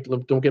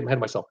 Don't get ahead of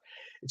myself.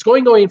 It's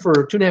going for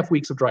 2.5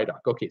 weeks of dry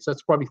dock. Okay, so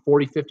that's probably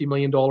 $40-50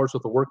 million worth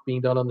of work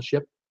being done on the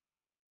ship.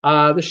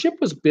 The ship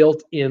was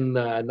built in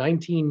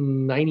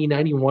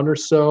 1990-91 or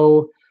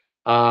so.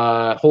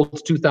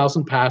 Holds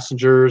 2,000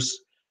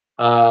 passengers.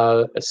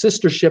 A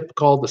sister ship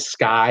called the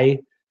Sky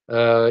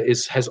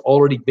has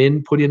already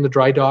been put in the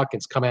dry dock.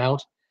 It's come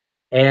out,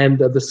 and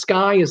the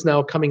Sky is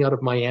now coming out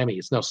of Miami.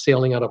 It's now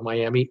sailing out of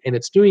Miami, and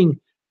it's doing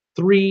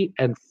 3-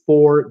 and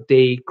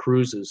 4-day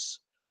cruises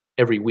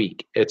every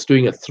week. It's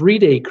doing a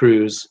 3-day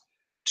cruise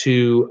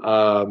to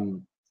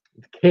the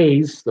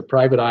Cays, the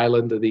private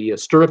island, the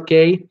Stirrup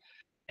Cay,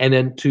 and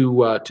then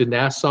to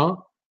Nassau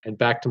and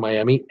back to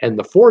Miami. And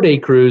the 4-day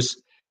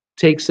cruise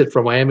takes it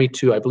from Miami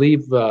to, I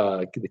believe,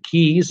 the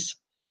Keys,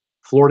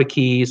 Florida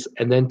Keys,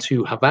 and then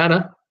to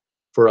Havana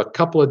for a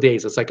couple of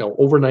days. It's like an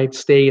overnight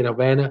stay in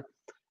Havana,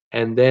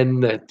 and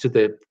then to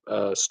the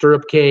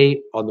Stirrup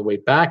Cay on the way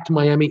back to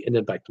Miami, and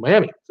then back to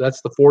Miami. So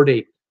that's the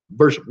 4-day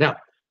version. Now,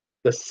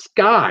 the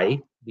Sky,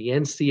 the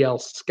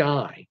NCL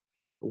Sky,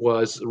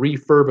 was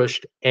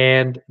refurbished,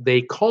 and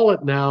they call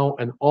it now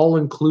an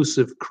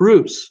all-inclusive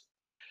cruise.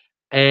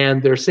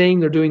 And they're saying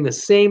they're doing the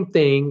same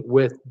thing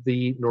with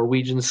the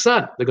Norwegian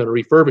Sun. They're going to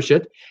refurbish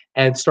it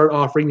and start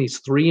offering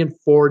these 3- and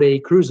 4-day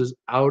cruises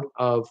out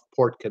of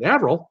Port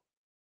Canaveral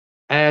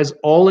as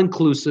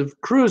all-inclusive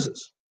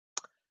cruises.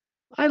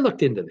 I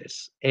looked into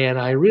this and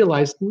I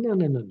realized, no.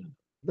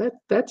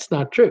 That's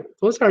not true.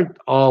 Those aren't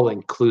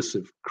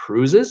all-inclusive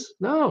cruises.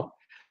 No.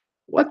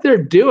 What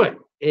they're doing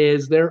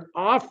is they're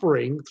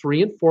offering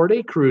 3- and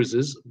 4-day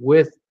cruises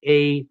with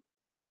I'm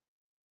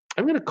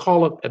going to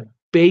call it a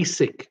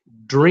basic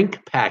drink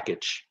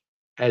package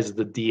as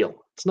the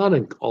deal. It's not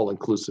an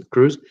all-inclusive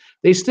cruise.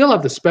 They still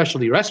have the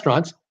specialty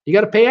restaurants. You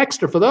got to pay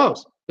extra for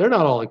those. They're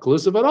not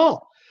all-inclusive at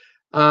all.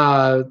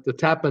 The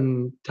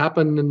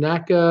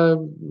Tapanaka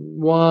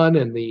one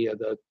and the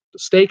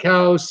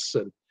steakhouse,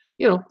 and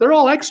they're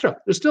all extra.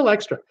 They're still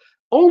extra.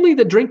 Only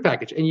the drink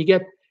package, and you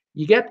get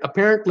You get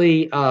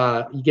apparently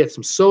you get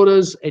some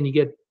sodas and you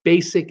get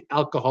basic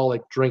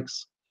alcoholic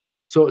drinks.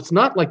 So it's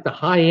not like the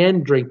high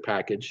end drink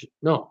package.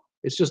 No,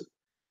 it's just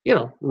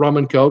rum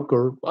and coke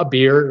or a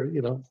beer,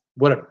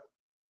 whatever.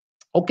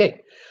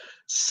 Okay,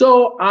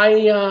 so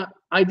I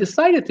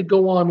decided to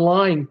go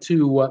online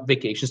to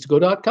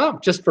vacationstogo.com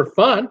just for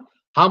fun.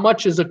 How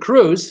much is a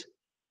cruise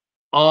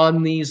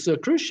on these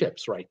cruise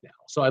ships right now?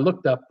 So I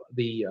looked up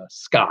the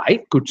Sky,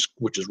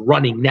 which is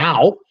running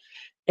now,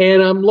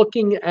 and I'm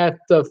looking at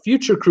the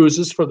future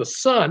cruises for the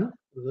Sun,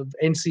 the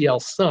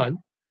NCL Sun,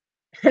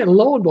 and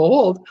lo and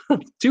behold,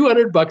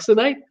 $200 a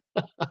night.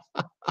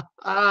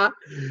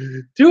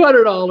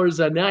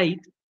 $200 a night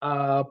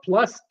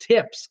plus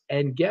tips.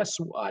 And guess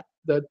what?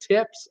 The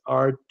tips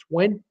are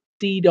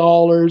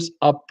 $20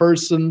 a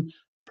person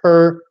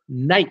per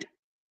night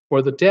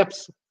for the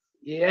tips.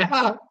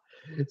 Yeah.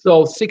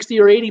 So 60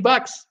 or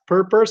 $80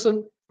 per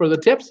person for the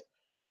tips.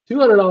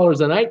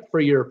 $200 a night for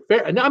your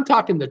fare. And I'm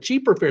talking the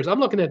cheaper fares. I'm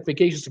looking at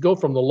vacations to go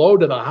from the low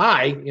to the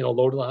high,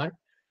 low to the high.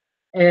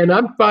 And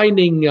I'm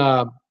finding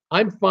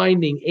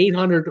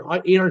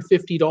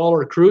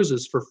 $850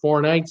 cruises for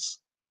 4 nights,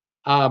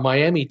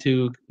 Miami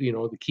to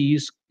the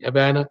Keys,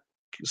 Havana,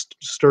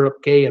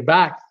 Stirrup Cay, and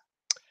back.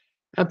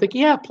 I'm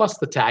thinking, yeah, plus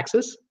the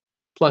taxes,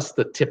 plus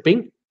the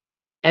tipping,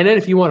 and then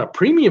if you want a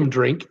premium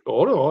drink,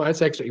 oh no,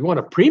 that's extra. You want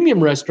a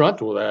premium restaurant,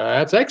 well,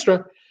 that's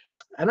extra.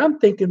 And I'm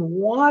thinking,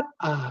 what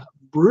a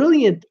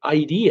brilliant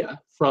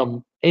idea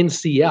from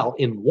NCL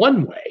in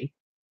one way,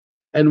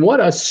 and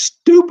what a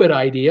stupid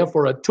idea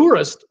for a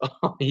tourist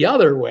on the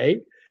other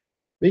way.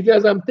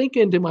 Because I'm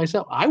thinking to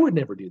myself, I would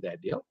never do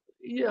that deal.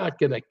 You're not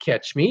going to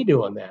catch me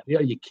doing that.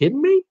 Are you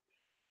kidding me?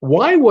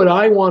 Why would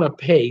I want to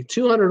pay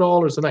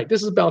 $200 a night?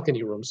 This is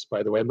balcony rooms,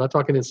 by the way. I'm not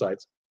talking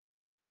insides.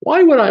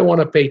 Why would I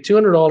want to pay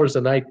 $200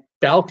 a night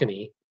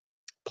balcony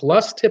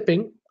plus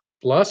tipping,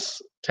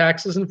 plus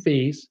taxes and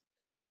fees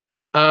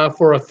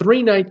for a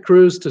 3-night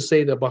cruise to,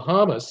 say, the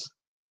Bahamas,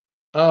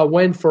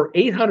 when for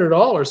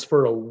 $800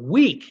 for a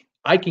week,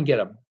 I can get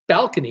a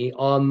balcony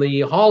on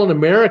the Holland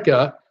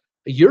America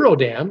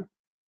Eurodam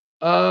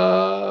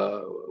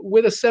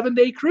with a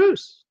 7-day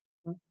cruise?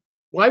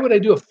 Why would I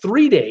do a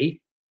 3-day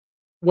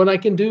when I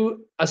can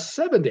do a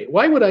 7-day?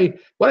 Why would I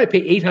pay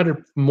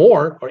 800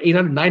 more, or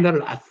 800,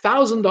 900,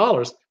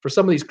 $1,000 for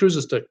some of these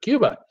cruises to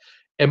Cuba?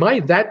 Am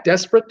I that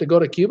desperate to go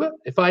to Cuba?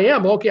 If I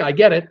am, okay, I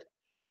get it.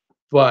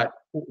 But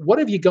what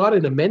have you got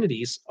in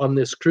amenities on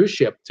this cruise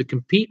ship to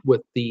compete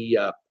with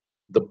the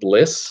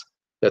Bliss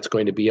that's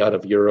going to be out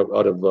of Europe,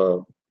 out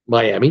of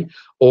Miami,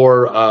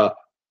 or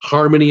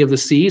Harmony of the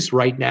Seas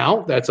right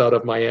now that's out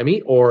of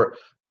Miami, or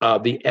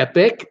the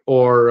Epic,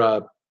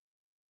 or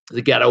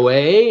the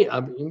Getaway?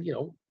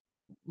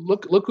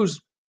 Look who's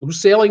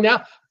sailing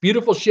now.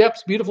 Beautiful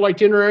ships, beautiful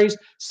itineraries,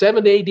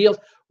 7-day deals.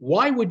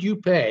 Why would you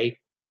pay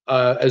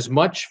as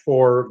much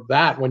for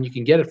that when you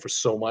can get it for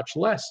so much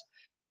less?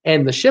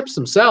 And the ships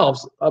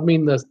themselves, I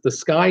mean, the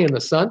Sky and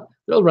the Sun,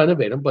 they'll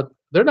renovate them, but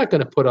they're not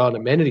going to put on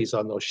amenities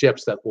on those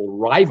ships that will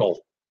rival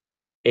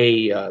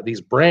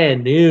these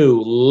brand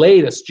new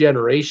latest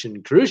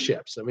generation cruise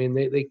ships. I mean,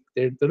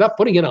 they're not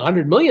putting in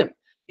 $100 million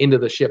into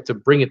the ship to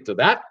bring it to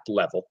that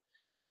level.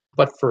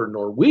 But for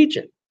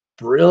Norwegian,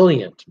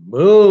 brilliant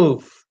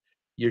move.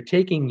 You're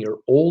taking your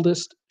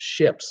oldest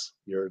ships,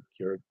 your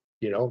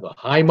the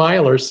high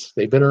milers.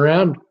 They've been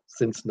around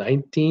since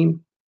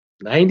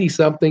 1990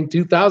 something,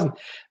 2000.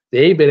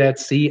 They've been at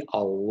sea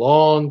a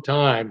long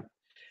time.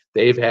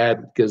 They've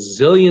had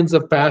gazillions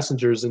of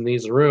passengers in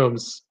these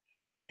rooms,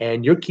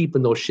 and you're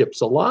keeping those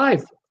ships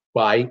alive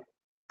by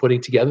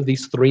putting together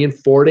these 3- and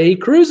 4-day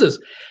cruises.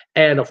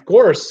 And of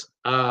course,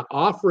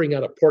 offering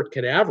out of Port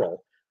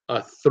Canaveral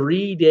a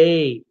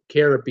 3-day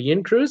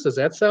Caribbean cruise. Does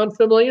that sound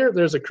familiar?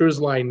 There's a cruise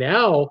line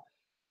now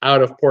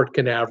out of Port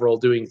Canaveral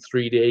doing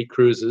 3-day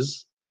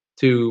cruises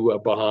to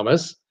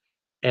Bahamas,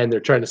 and they're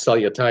trying to sell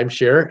you a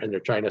timeshare, and they're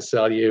trying to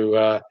sell you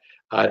a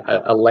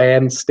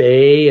land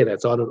stay, and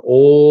it's on an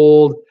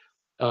old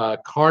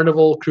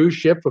Carnival cruise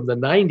ship from the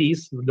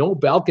 90s, no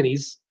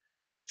balconies.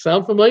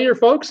 Sound familiar,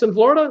 folks, in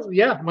Florida?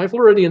 Yeah, my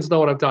Floridians know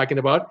what I'm talking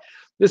about.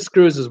 This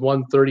cruise is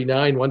 $139,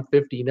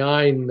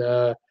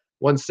 $159,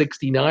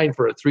 $169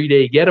 for a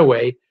 3-day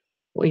getaway.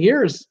 Well,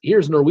 here's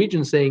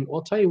Norwegian saying, well,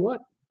 I'll tell you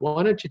what,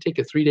 why don't you take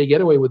a 3-day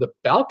getaway with a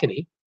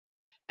balcony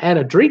and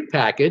a drink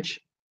package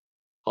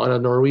on a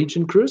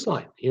Norwegian cruise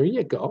line? Here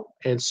you go.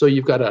 And so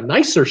you've got a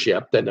nicer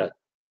ship than an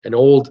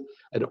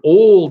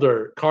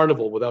older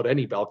Carnival without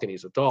any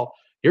balconies at all.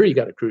 Here you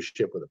got a cruise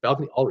ship with a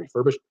balcony, all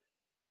refurbished.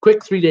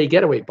 Quick 3-day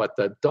getaway, but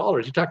the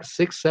dollars, you're talking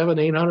 $600,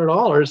 $700,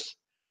 $800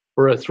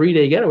 for a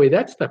 3-day getaway.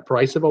 That's the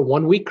price of a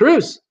 1-week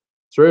cruise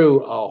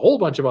through a whole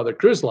bunch of other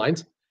cruise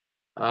lines.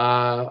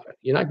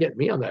 You're not getting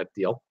me on that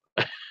deal.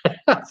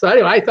 So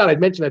anyway, I thought I'd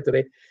mention that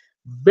today.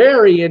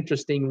 Very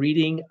interesting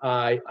reading.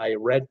 I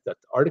read the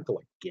article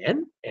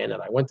again, and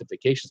then I went to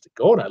Vacations to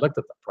Go, and I looked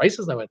at the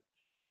prices, and I went,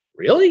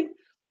 really?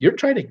 You're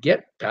trying to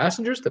get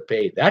passengers to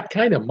pay that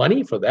kind of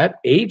money for that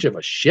age of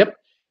a ship?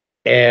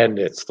 and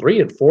it's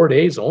 3 and 4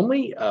 days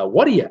only.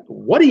 What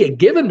are you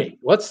giving me?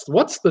 What's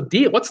the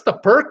deal? What's the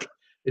perk?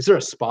 Is there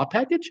a spa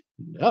package?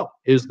 No.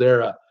 Is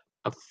there a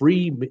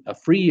free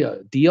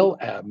deal,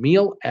 a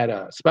meal at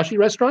a specialty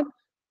restaurant?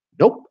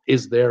 Nope.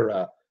 Is there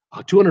a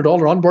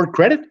 $200 onboard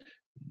credit?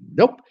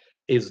 Nope.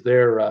 Is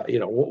there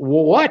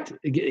what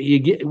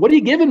what are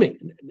you giving me?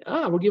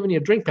 We're giving you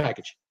a drink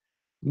package.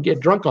 You can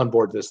get drunk on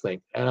board this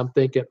thing. And I'm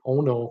thinking,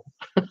 oh no,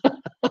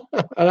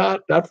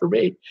 not for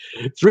me.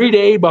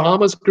 3-day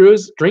Bahamas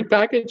cruise drink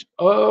package.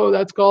 Oh,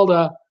 that's called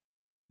a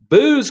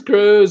booze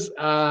cruise.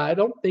 I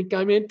don't think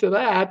I'm into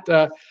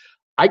that.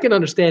 I can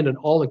understand an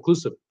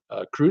all-inclusive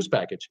cruise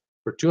package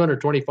for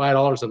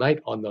 $225 a night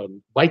on the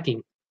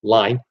Viking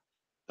line.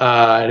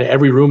 And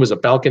every room is a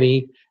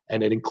balcony,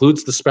 and it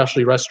includes the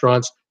specialty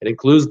restaurants. It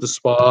includes the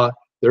spa.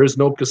 There is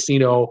no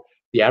casino.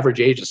 The average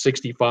age is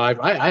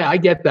 65. I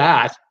get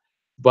that.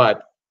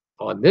 But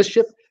on this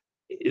ship,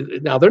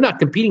 now they're not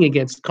competing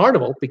against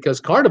Carnival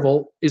because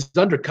Carnival is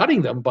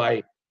undercutting them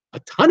by a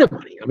ton of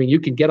money. I mean, you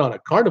can get on a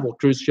Carnival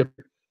cruise ship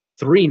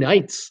 3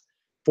 nights,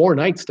 4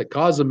 nights to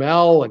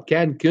Cozumel and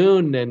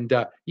Cancun, and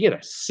you get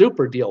a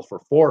super deal for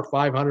 $400 or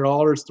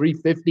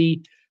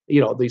 $500,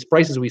 $350. These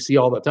prices we see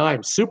all the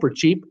time, super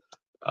cheap.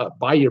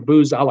 Buy your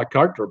booze a la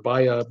carte or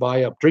buy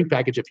a drink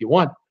package if you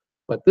want.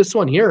 But this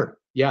one here,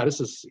 yeah, this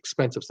is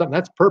expensive stuff.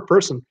 That's per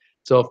person.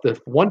 So if the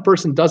one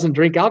person doesn't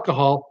drink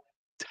alcohol,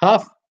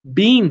 tough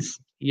beans.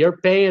 You're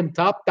paying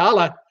top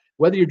dollar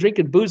whether you're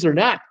drinking booze or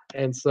not.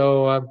 And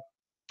so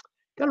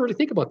got to really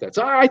think about that.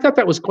 So I thought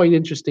that was quite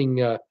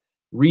interesting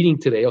reading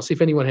today. I'll see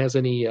if anyone has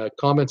any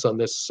comments on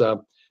this.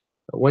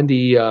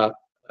 Wendy, no,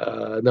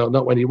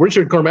 not Wendy.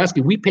 Richard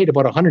Kormaski, we paid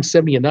about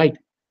 $170 a night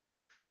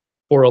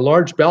for a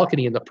large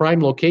balcony in the prime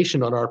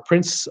location on our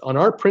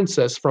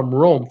Princess from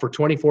Rome for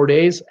 24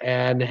 days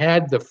and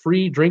had the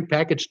free drink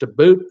package to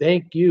boot.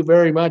 Thank you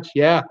very much.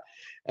 Yeah.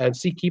 And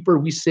Seakeeper,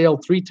 we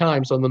sailed 3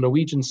 times on the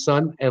Norwegian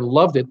Sun and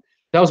loved it.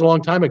 That was a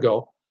long time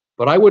ago,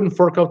 but I wouldn't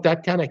fork out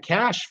that kind of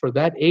cash for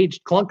that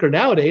aged clunker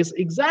nowadays.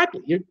 Exactly.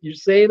 You're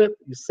saying it.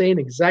 You're saying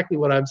exactly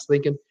what I was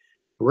thinking.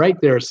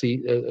 Right there,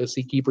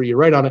 Seakeeper. You're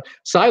right on it.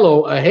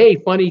 Silo, hey,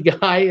 funny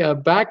guy,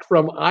 back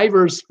from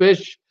Ivor's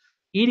Fish,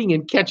 eating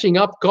and catching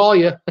up. Call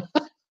you.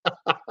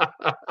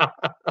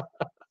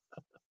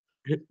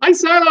 Hi,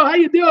 Silo. How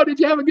you doing? Did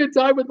you have a good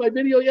time with my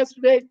video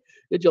yesterday?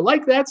 Did you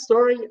like that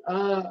story?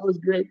 It was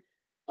great.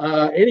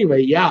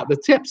 Anyway, yeah, the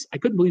tips. I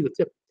couldn't believe the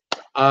tip.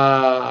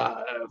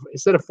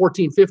 Instead of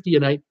 $14.50 a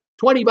night,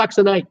 $20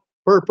 a night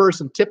per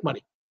person tip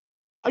money.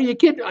 Are you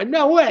kidding?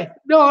 No way.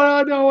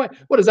 No way.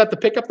 What is that, to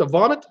pick up the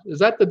vomit? Is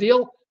that the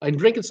deal? I'm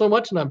drinking so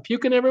much and I'm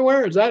puking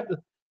everywhere? Is that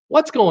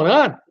what's going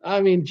on?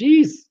 I mean,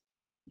 geez,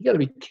 you got to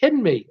be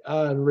kidding me.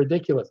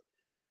 Ridiculous.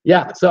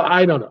 Yeah. So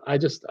I don't know. I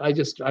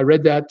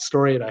read that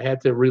story and I had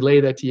to relay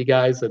that to you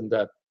guys and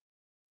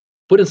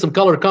put in some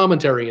color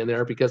commentary in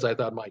there because I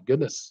thought, my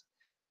goodness,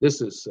 this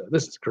is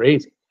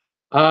crazy.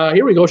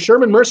 Here we go.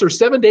 Sherman Mercer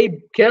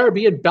 7-day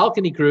Caribbean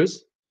balcony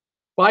cruise,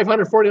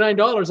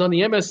 $549 on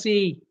the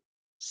MSC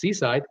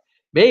Seaside,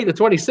 May the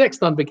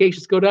 26th on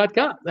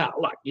vacationsco.com. Now,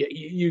 look,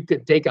 you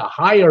could take a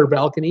higher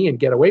balcony and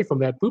get away from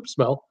that poop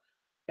smell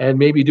and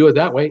maybe do it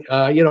that way.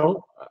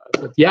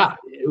 But yeah,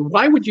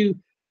 why would you,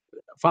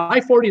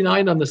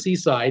 $549 on the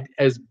Seaside,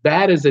 as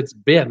bad as it's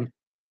been,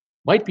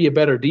 might be a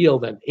better deal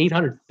than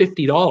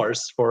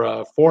 $850 for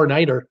a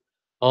 4-nighter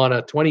on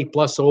a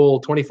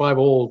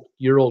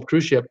 25-year-old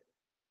cruise ship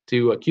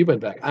to Cuba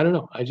and back. I don't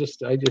know. I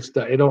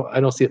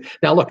don't see it.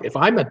 Now, look, if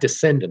I'm a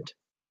descendant,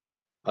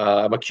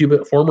 I'm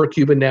a former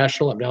Cuban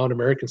national. I'm now an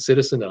American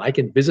citizen, and I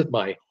can visit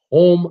my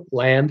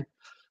homeland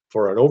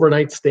for an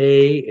overnight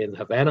stay in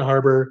Havana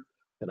Harbor,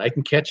 and I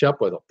can catch up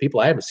with people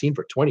I haven't seen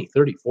for 20,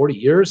 30, 40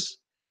 years.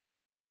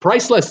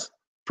 Priceless.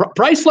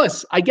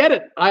 Priceless. I get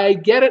it.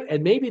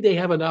 And maybe they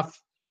have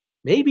enough.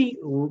 Maybe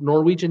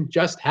Norwegian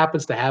just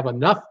happens to have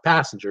enough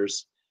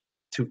passengers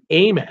to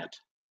aim at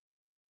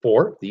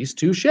for these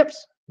 2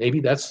 ships. Maybe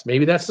that's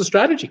the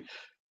strategy.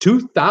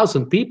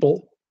 2,000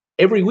 people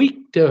every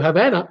week to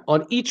Havana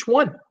on each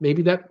one.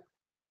 Maybe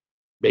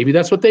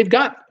that's what they've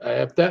got.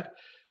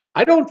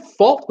 I don't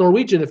fault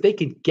Norwegian if they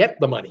can get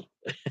the money.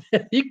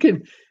 you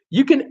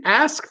can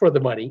ask for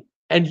the money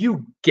and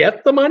you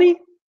get the money.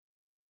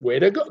 Way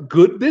to go.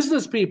 Good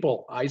business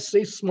people. I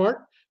say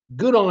smart.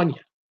 Good on you.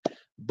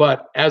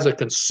 But as a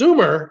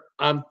consumer,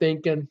 I'm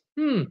thinking,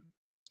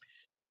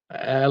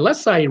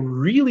 unless I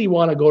really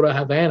want to go to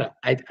Havana,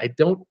 I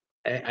don't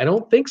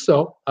think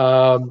so,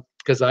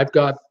 because I've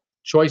got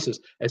choices,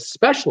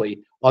 especially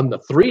on the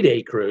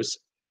 3-day cruise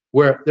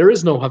where there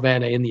is no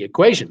Havana in the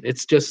equation.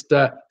 It's just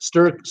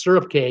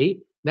Stirrup Cay,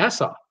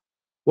 Nassau.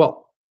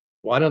 Well,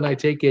 why don't I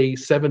take a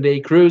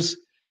 7-day cruise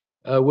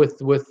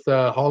with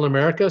Holland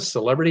America,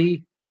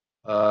 Celebrity,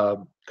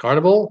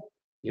 Carnival,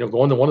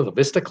 going to one of the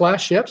Vista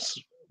class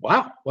ships?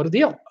 Wow, what a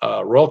deal.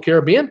 Royal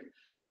Caribbean,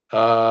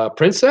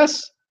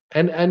 Princess,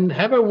 and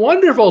have a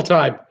wonderful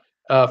time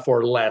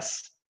for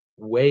less,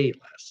 way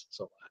less.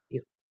 So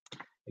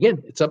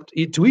again, it's up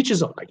to each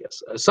his own, I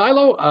guess.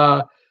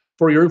 Silo,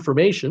 for your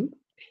information,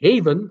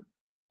 Haven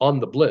on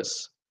the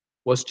Bliss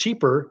was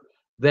cheaper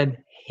than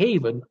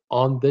Haven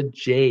on the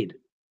Jade.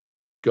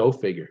 Go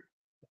figure.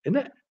 Isn't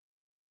it?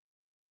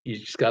 You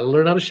just got to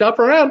learn how to shop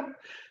around.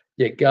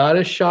 You got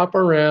to shop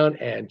around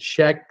and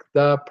check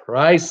the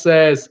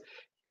prices.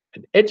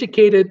 An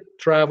educated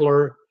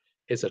traveler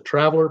is a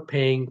traveler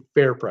paying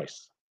fair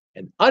price.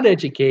 An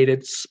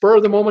uneducated, spur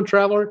of the moment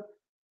traveler,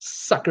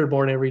 sucker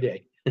born every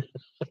day.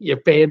 You're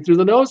paying through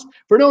the nose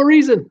for no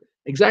reason.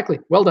 Exactly.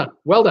 Well done.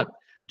 Well done.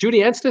 Judy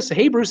Anstis,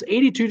 hey, Bruce,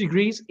 82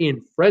 degrees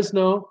in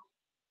Fresno.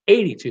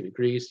 82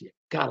 degrees. You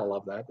gotta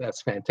love that.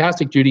 That's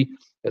fantastic, Judy.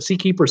 A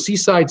Seakeeper,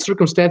 seaside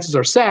circumstances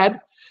are sad,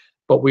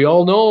 but we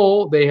all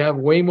know they have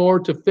way more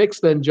to fix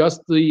than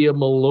just the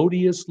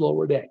melodious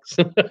lower decks.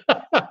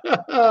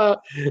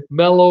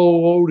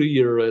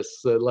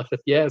 Melodious.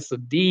 Yes,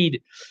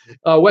 indeed.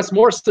 Wes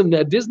Morrison,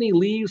 Disney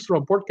leaves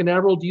from Port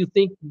Canaveral. Do you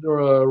think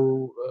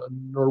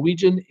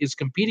Norwegian is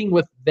competing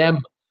with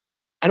them?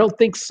 I don't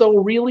think so,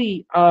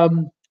 really.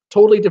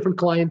 Totally different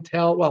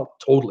clientele. Well,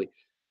 totally.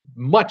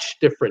 Much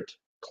different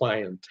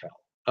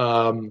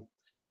clientele.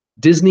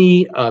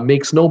 Disney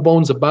makes no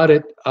bones about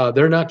it.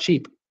 They're not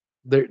cheap.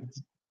 They're,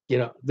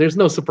 there's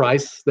no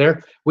surprise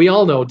there. We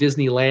all know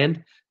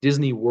Disneyland,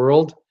 Disney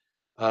World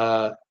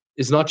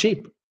is not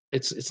cheap.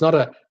 It's not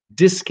a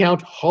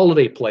discount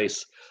holiday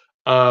place.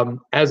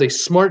 As a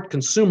smart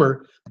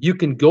consumer, you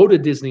can go to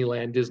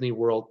Disneyland, Disney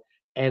World,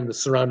 and the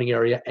surrounding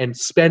area and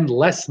spend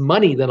less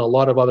money than a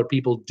lot of other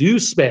people do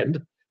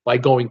spend by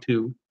going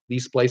to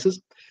these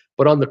places.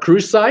 But on the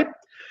cruise side,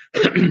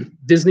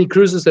 Disney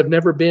cruises have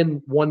never been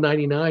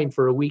 $199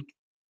 for a week.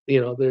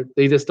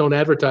 They just don't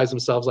advertise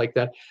themselves like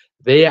that.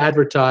 They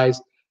advertise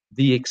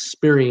the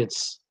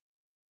experience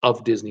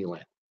of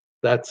Disneyland.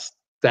 That's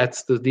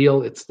the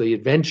deal. It's the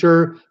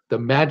adventure, the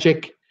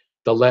magic,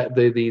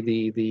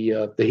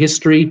 the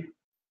history,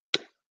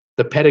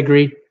 the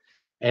pedigree,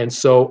 and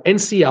so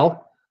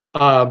NCL.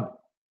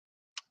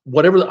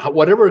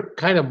 Whatever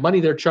kind of money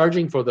they're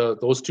charging for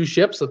those two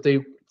ships, that they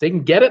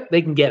can get it,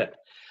 they can get it.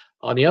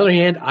 On the other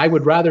hand, I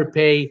would rather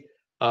pay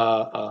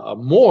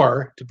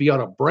more to be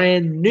on a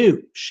brand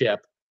new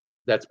ship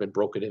that's been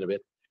broken in a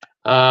bit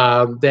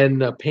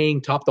than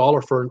paying top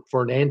dollar for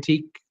an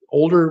antique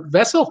older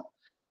vessel.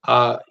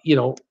 10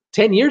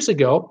 years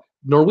ago,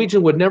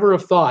 Norwegian would never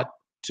have thought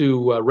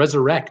to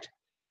resurrect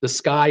the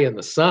Sky and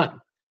the Sun.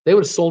 They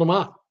would have sold them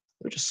off.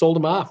 They would just sold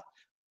them off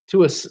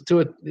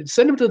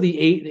send them to the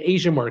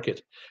Asia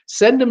market,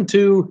 send them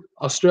to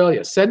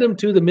Australia, send them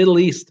to the Middle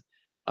East,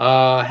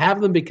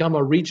 have them become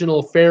a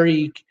regional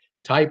ferry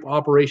type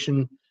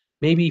operation,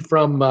 maybe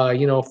from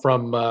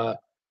Abu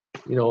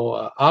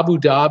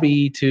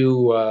Dhabi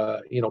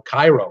to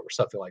Cairo or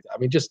something like that. I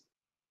mean, just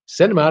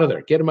send them out of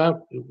there, get them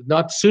out.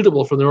 Not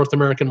suitable for the North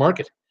American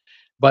market,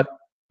 but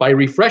by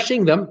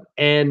refreshing them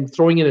and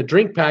throwing in a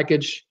drink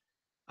package,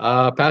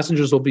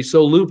 passengers will be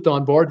so looped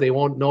on board they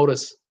won't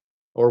notice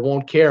or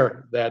won't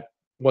care that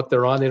what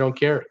they're on. They don't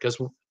care because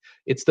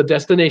it's the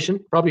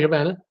destination, probably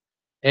Havana,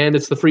 and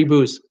it's the free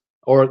booze,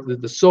 or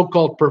the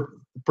so-called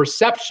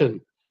perception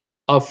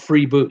of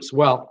free booze.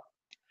 Well,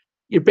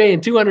 you're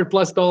paying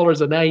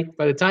 $200+ a night.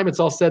 By the time it's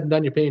all said and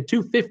done, you're paying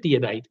 $250 a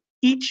night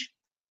each,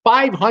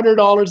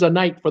 $500 a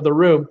night for the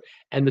room,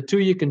 and the two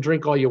you can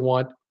drink all you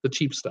want, the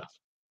cheap stuff.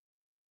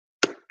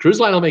 Cruise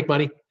line will make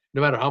money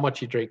no matter how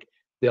much you drink.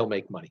 They'll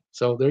make money.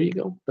 So there you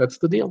go. That's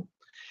the deal.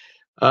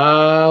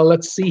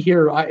 Let's see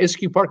here.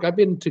 SQ Park. I've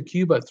been to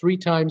Cuba 3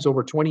 times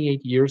over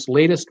 28 years.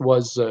 Latest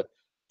was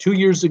 2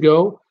 years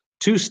ago.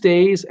 2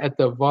 stays at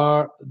the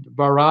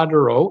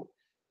Varadero.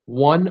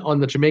 1 on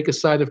the Jamaica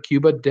side of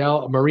Cuba,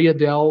 Maria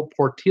del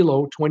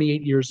Portillo,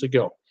 28 years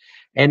ago.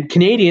 And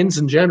Canadians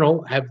in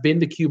general have been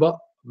to Cuba.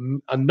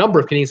 A number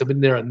of Canadians have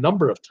been there a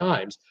number of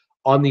times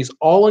on these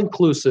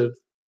all-inclusive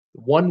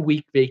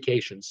 1-week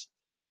vacations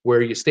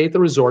where you stay at the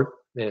resort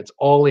and it's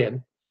all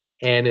in,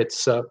 and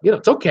it's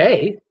it's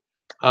okay.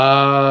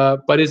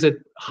 But is it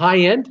high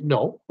end?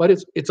 No, but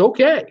it's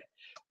okay.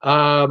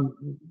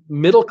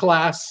 Middle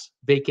class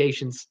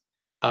vacations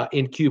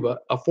in Cuba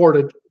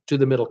afforded to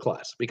the middle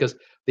class because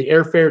the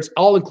airfare is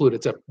all included.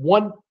 It's a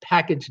one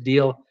package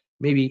deal,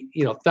 maybe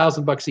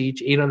 $1,000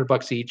 each,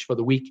 $800 each for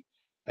the week,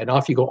 and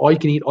off you go. All you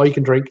can eat, all you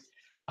can drink.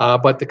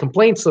 But the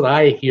complaints that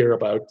I hear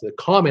about, the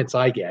comments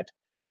I get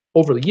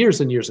over the years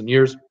and years and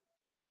years,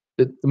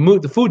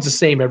 the food's the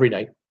same every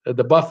night.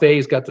 The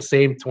buffet's got the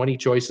same 20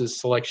 choices,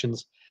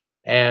 selections.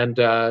 And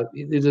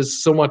it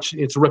is so much,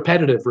 it's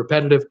repetitive,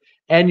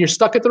 and you're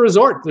stuck at the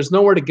resort. There's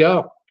nowhere to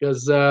go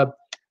because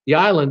the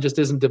island just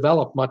isn't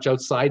developed much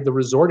outside the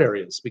resort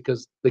areas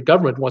because the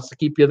government wants to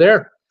keep you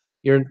there.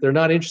 They're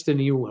not interested in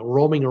you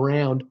roaming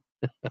around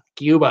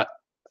Cuba.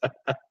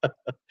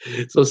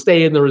 So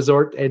stay in the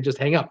resort and just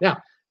hang out. Now,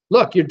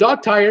 look, you're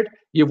dog tired.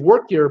 You've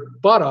worked your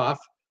butt off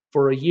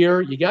for a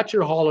year. You got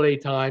your holiday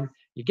time.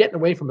 You're getting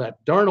away from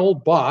that darn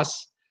old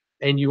boss,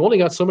 and you only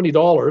got so many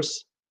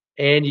dollars.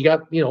 And you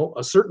got,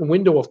 a certain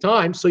window of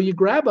time. So you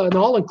grab an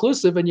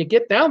all-inclusive and you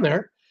get down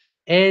there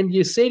and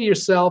you say to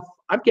yourself,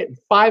 I'm getting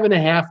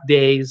 5.5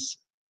 days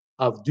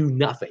of do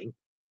nothing.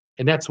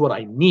 And that's what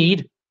I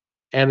need.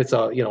 and it's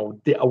a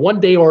a 1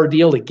 day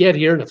ordeal to get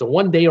here, and it's a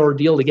 1 day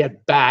ordeal to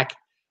get back,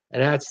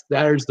 and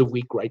there's the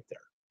week right there.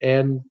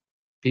 And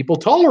people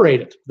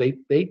tolerate it.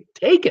 They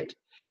take it.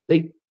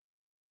 They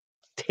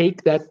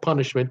take that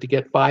punishment to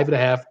get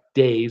 5.5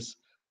 days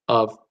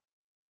of,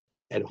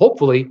 and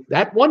hopefully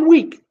that 1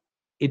 week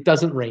it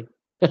doesn't rain.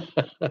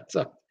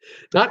 So,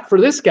 not for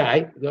this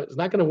guy. It's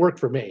not going to work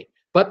for me.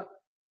 But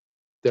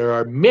there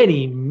are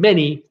many,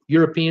 many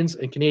Europeans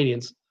and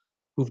Canadians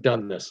who've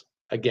done this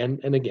again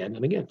and again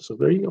and again. So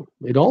there you go.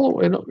 It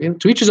all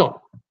to each his own.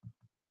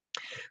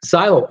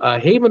 Silo,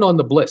 Haven on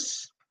the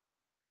Bliss.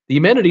 The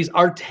amenities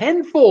are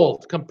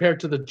tenfold compared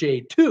to the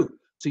J2.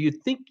 So you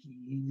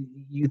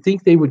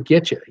think they would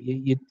get you.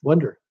 You'd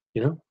wonder,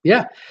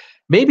 Yeah,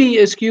 maybe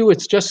Askew,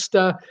 it's just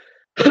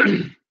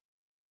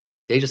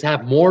they just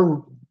have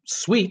more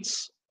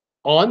suites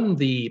on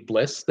the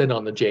Bliss than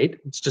on the Jade.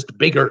 It's just a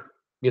bigger,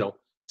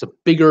 it's a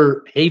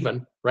bigger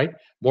haven, right?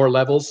 More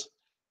levels,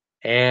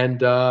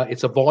 and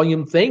it's a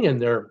volume thing, and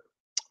they're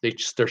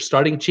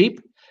starting cheap,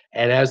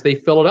 and as they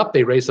fill it up,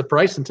 they raise the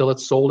price until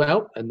it's sold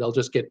out, and they'll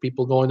just get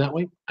people going that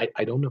way.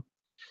 I don't know.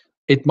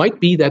 It might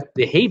be that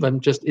the haven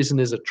just isn't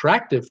as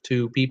attractive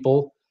to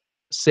people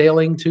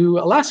sailing to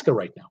Alaska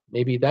right now.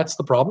 Maybe that's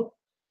the problem.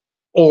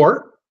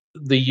 Or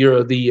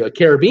the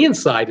Caribbean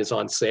side is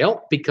on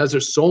sale because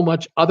there's so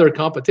much other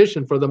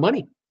competition for the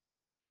money.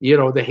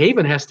 The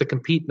haven has to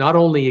compete not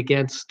only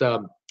against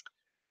say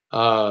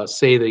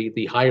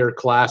the higher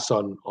class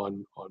on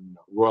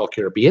Royal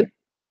Caribbean,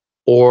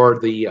 or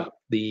the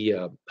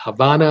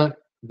Havana,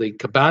 the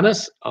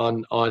Cabanas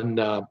on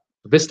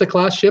Vista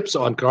class ships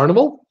on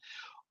Carnival,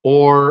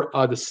 or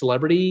the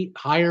celebrity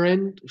higher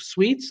end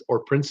suites or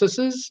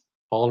princesses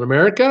all in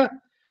America.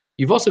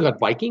 You've also got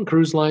Viking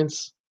cruise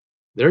lines.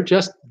 They're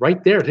just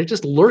right there. They're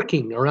just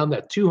lurking around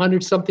that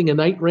 200 something a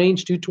night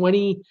range,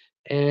 220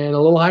 and a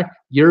little higher.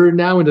 You're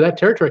now into that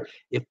territory.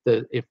 If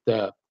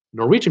the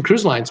Norwegian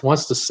Cruise Lines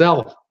wants to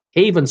sell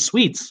Haven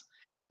suites,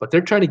 but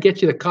they're trying to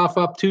get you to cough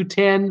up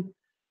 210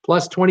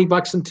 plus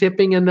 $20 in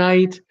tipping a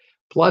night,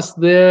 plus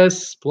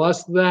this,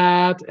 plus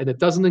that, and it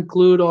doesn't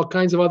include all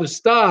kinds of other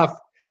stuff.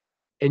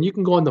 And you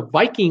can go on the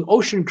Viking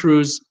Ocean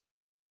Cruise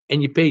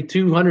and you pay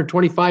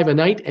 $225 a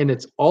night, and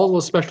it's all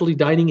the specialty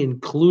dining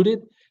included,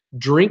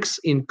 drinks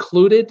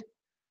included,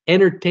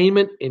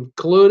 entertainment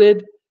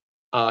included,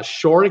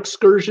 shore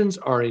excursions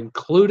are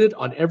included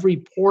on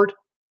every port.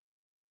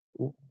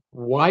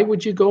 Why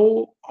would you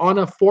go on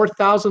a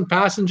 4,000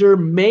 passenger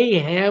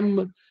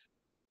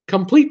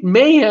complete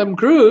mayhem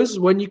cruise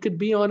when you could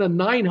be on a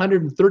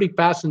 930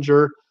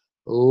 passenger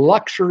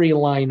luxury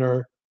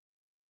liner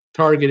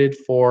targeted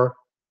for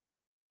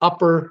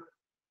upper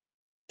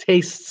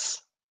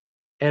tastes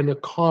and a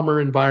calmer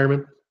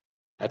environment?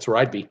 That's where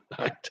I'd be.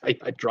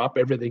 I'd drop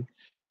everything,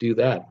 do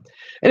that.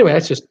 Anyway,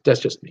 that's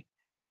just me.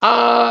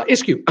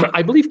 Iskew,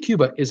 I believe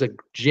Cuba is a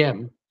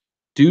gem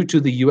due to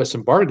the U.S.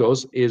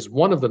 embargoes, is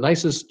one of the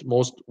nicest,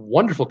 most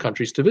wonderful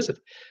countries to visit.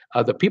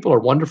 The people are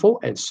wonderful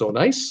and so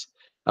nice.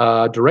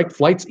 Direct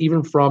flights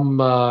even from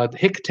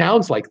hick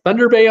towns like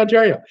Thunder Bay,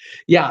 Ontario.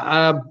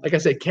 Yeah, like I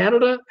said,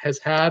 Canada has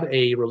had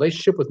a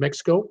relationship with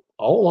Mexico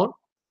all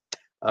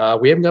along.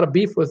 We haven't got a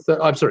beef with,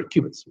 I'm sorry,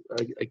 Cubans.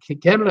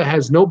 Canada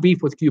has no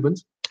beef with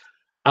Cubans.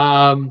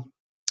 And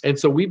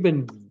so we've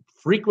been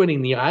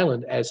frequenting the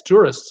island as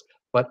tourists,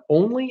 but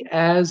only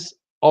as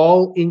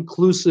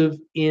all-inclusive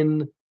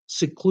in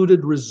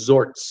secluded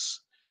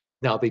resorts.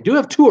 Now, they do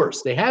have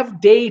tours. They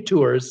have day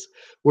tours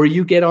where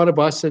you get on a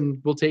bus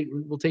and we'll take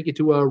you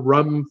to a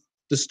rum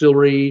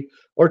distillery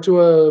or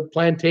to a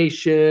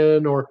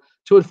plantation or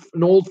to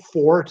an old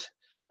fort.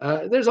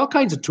 There's all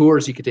kinds of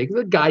tours you could take.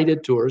 The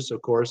guided tours,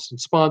 of course, and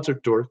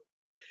sponsored tours.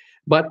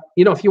 But,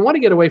 if you want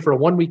to get away for a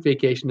 1 week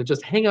vacation and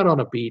just hang out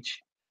on a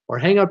beach or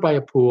hang out by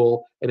a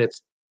pool, and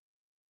it's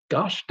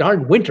gosh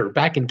darn winter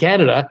back in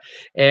Canada,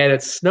 and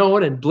it's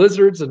snowing and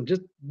blizzards and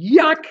just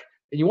yuck,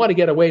 and you want to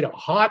get away to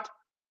hot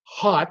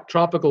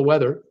tropical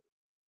weather,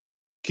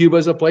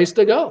 Cuba's a place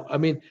to go. I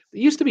mean, it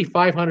used to be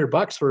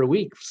 $500 for a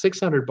week,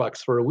 $600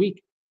 for a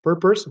week per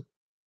person.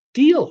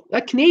 Deal.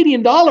 That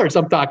Canadian dollars,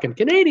 I'm talking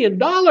Canadian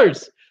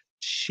dollars.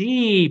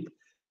 Cheap.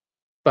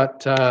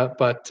 But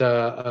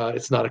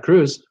it's not a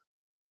cruise.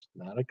 It's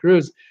not a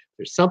cruise.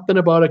 There's something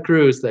about a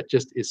cruise that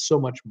just is so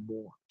much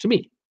more to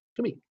me.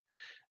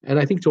 And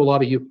I think to a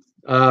lot of you.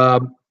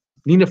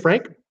 Nina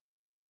Frank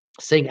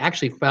saying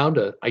actually found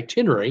an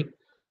itinerary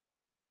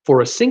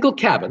for a single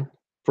cabin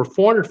for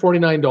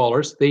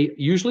 $449. They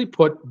usually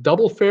put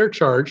double fare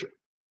charge,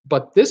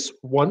 but this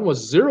one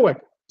was zero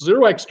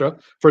extra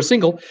for a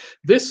single.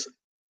 This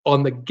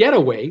on the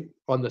getaway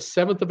on the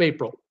 7th of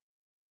April.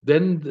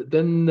 Then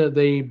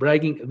they're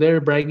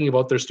bragging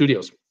about their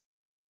studios.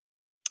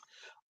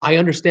 I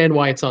understand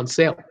why it's on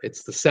sale.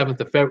 It's the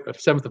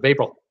 7th of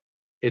April.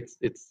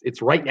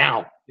 It's right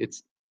now.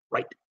 It's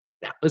right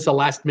now. It's a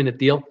last minute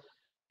deal,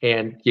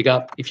 and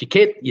if you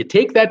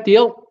take that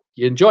deal,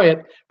 you enjoy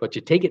it, but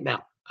you take it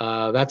now.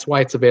 That's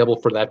why it's available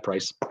for that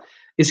price.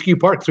 Iskew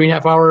Park,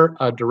 3.5 hour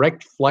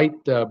direct flight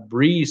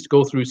breeze to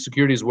go through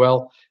security as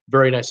well.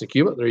 Very nice in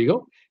Cuba. There you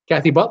go.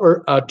 Kathy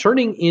Butler,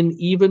 turning in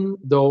even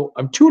though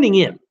I'm tuning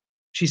in.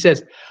 She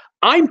says,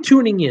 I'm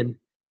tuning in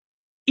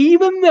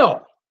even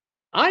though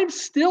I'm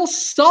still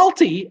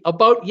salty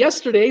about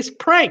yesterday's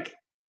prank.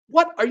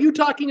 What are you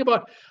talking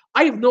about?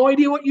 I have no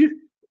idea what you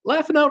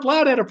laughing out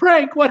loud at a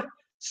prank. What?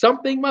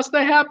 Something must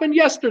have happened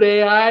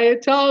yesterday, I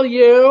tell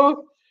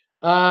you.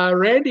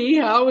 Randy,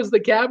 how is the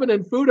cabin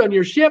and food on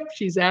your ship?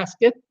 She's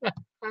asking.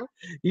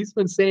 He's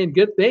been saying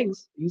good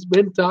things. He's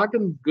been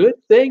talking good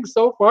things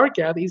so far,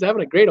 Kathy. He's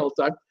having a great old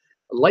time.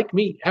 Like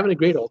me, having a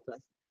great old time.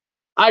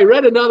 I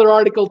read another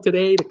article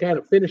today to kind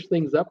of finish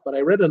things up, but I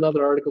read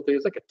another article today.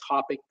 It's like a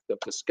topic of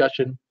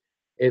discussion.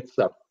 It's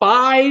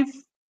 5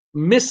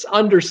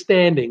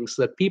 misunderstandings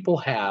that people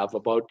have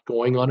about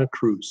going on a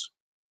cruise.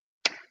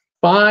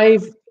 And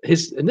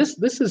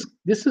this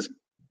has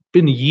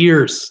been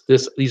years.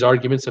 These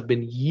arguments have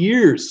been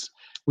years.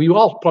 We've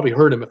all probably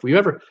heard them. If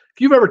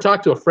you've ever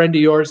talked to a friend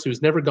of yours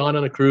who's never gone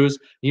on a cruise,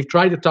 and you've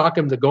tried to talk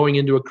him to going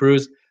into a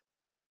cruise,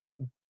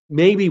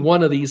 maybe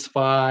one of these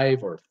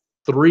 5 or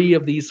 3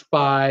 of these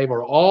 5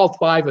 or all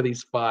 5 of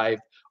these 5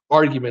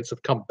 arguments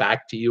have come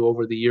back to you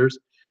over the years.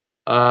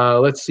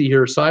 Let's see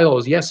here.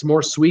 Silos, yes,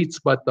 more suites,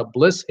 but the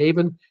Bliss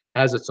Haven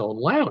has its own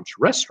lounge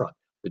restaurant.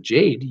 The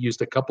Jade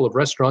used a couple of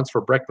restaurants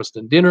for breakfast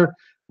and dinner.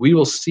 We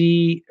will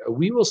see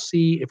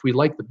if we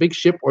like the big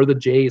ship or the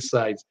Jade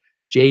size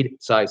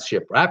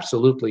ship.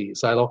 Absolutely,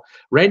 Silo.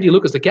 Randy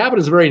Lucas, the cabin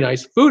is very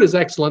nice. Food is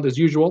excellent as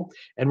usual.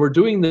 And we're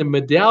doing the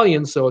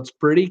medallion, so it's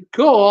pretty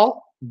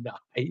cool.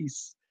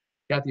 Nice.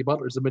 Kathy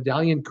Butler, is the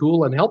medallion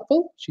cool and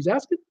helpful? She's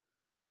asking.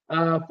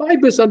 5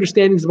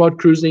 misunderstandings about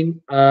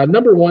cruising.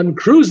 Number 1,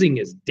 cruising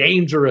is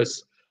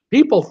dangerous.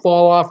 People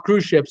fall off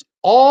cruise ships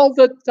all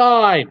the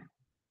time.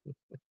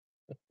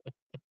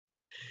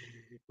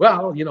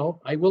 Well,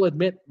 I will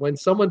admit, when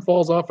someone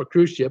falls off a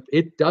cruise ship,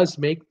 it does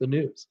make the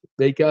news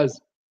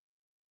because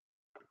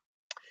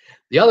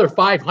the other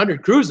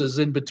 500 cruises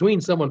in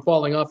between someone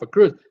falling off a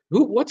cruise,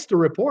 what's the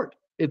report?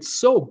 It's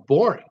so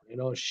boring.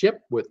 A ship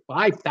with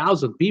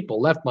 5,000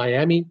 people left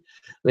Miami.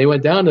 They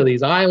went down to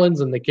these islands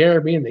in the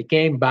Caribbean. They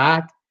came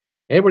back.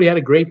 Everybody had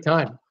a great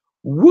time.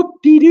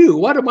 Whoop-de-doo.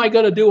 What am I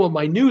going to do on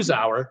my news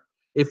hour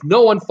if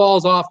no one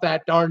falls off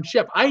that darn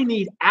ship? I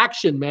need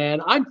action, man.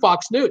 I'm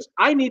Fox News.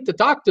 I need to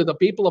talk to the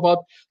people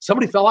about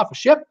somebody fell off a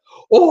ship.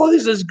 Oh,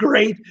 this is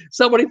great.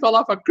 Somebody fell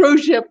off a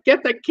cruise ship.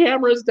 Get the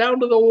cameras down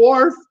to the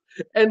wharf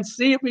and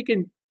see if we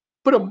can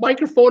put a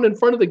microphone in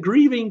front of the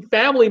grieving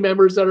family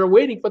members that are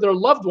waiting for their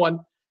loved one.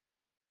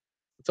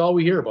 It's all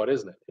we hear about,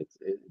 isn't it?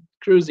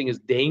 Cruising is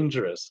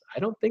dangerous. I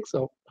don't think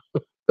so.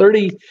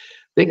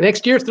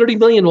 Next year, 30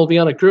 million will be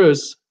on a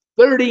cruise.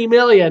 30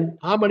 million.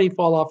 How many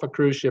fall off a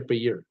cruise ship a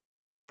year?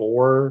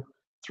 4,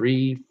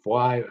 3,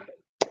 5.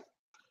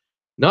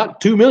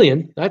 Not 2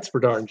 million. That's for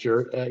darn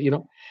sure.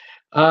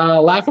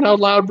 Laughing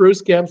out loud,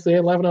 Bruce Kemp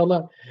saying, laughing out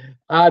loud.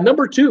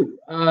 Number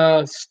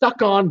 2,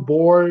 stuck on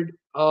board.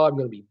 Oh, I'm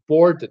going to be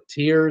bored to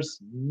tears.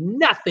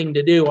 Nothing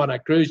to do on a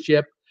cruise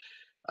ship.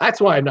 That's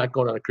why I'm not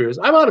going on a cruise.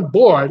 I'm on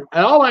board,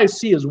 and all I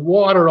see is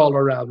water all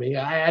around me.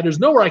 There's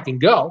nowhere I can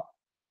go.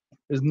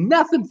 There's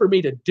nothing for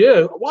me to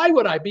do. Why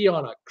would I be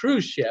on a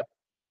cruise ship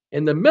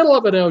in the middle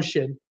of an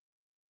ocean?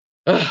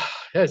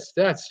 That's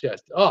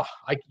just,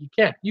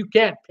 you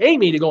can't pay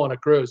me to go on a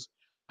cruise.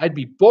 I'd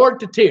be bored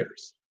to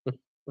tears.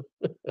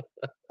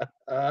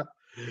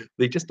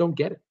 They just don't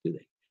get it, do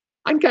they?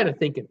 I'm kind of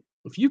thinking,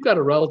 if you've got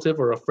a relative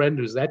or a friend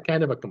who's that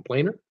kind of a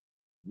complainer,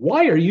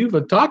 why are you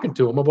even talking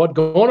to them about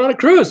going on a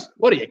cruise?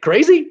 What are you,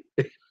 crazy?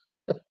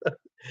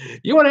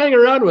 You want to hang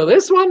around with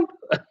this one?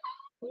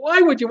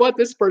 Why would you want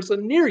this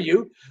person near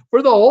you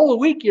for the whole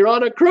week you're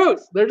on a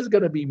cruise? They're just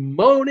going to be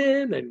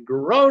moaning and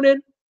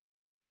groaning.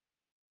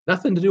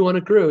 Nothing to do on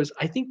a cruise.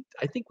 I think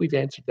we've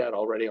answered that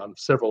already on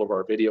several of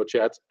our video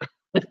chats.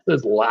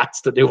 There's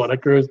lots to do on a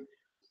cruise.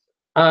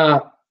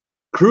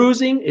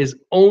 Cruising is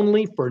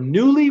only for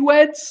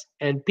newlyweds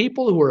and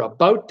people who are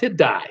about to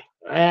die.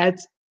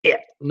 That's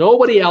it.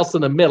 Nobody else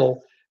in the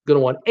middle going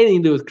to want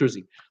anything to do with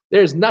cruising.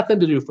 There's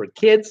nothing to do for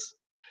kids.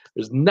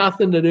 There's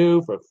nothing to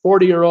do for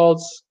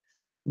 40-year-olds.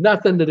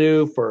 Nothing to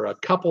do for a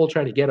couple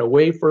trying to get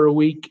away for a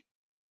week.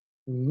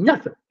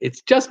 Nothing.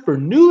 It's just for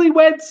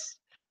newlyweds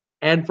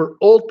and for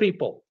old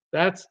people.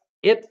 That's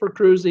it for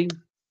cruising.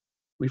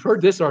 We've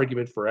heard this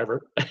argument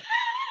forever.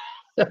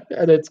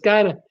 And that's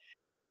kind of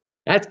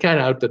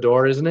out the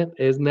door, isn't it?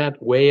 Isn't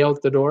that way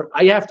out the door?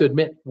 I have to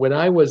admit, when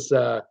I was,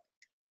 I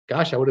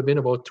would have been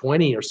about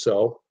 20 or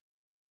so,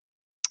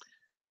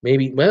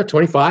 maybe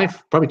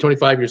 25, probably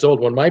 25 years old,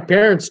 when my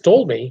parents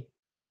told me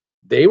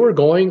they were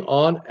going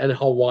on an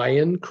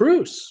Hawaiian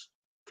cruise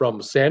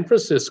from San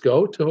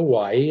Francisco to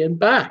Hawaii and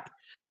back.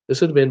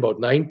 This would have been about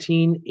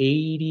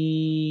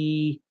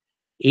 1980,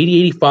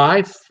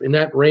 85, in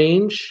that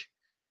range.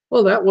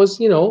 Well, that was,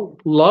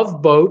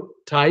 Love Boat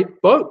type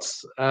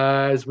boats.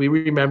 As we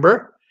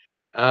remember,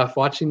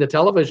 watching the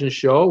television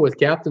show with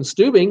Captain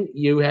Steubing,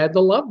 you had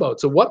the Love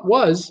Boat. So what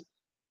was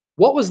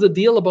the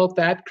deal about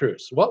that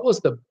cruise? What was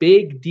the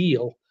big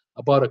deal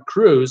about a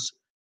cruise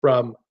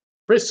from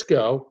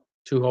Frisco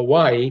to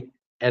Hawaii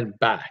and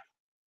back?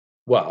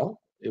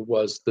 Well, it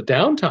was the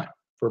downtime.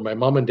 For my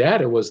mom and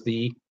dad, it was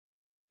the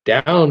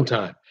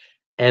downtime.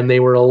 And they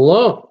were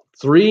alone.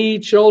 3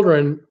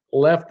 children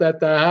left at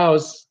the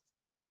house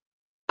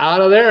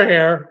out of their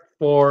hair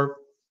for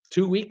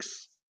 2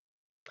 weeks.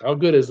 How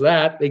good is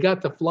that? They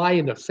got to fly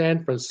into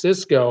San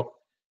Francisco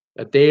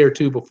a day or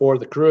two before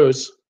the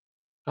cruise.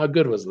 How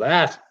good was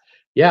that?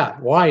 Yeah,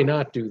 why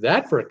not do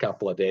that for a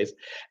couple of days?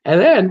 And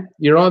then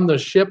you're on the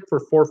ship for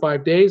 4 or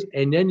 5 days,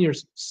 and then you're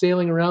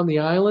sailing around the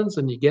islands,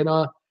 and you get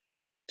on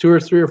 2 or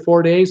 3 or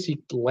 4 days. You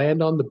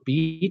land on the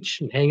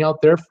beach and hang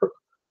out there for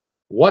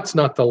what's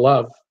not to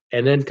love?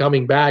 And then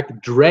coming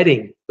back,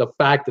 dreading the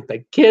fact that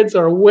the kids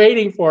are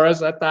waiting for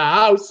us at the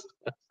house.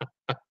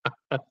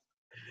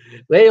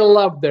 They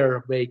loved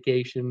their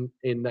vacation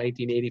in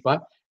 1985.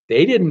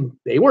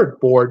 They weren't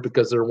bored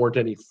because there weren't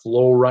any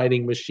flow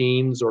riding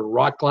machines or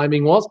rock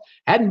climbing walls.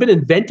 Hadn't been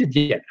invented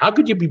yet. How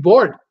could you be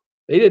bored?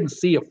 They didn't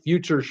see a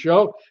future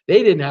show.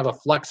 They didn't have a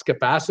flux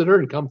capacitor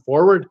and come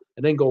forward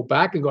and then go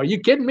back and go, are you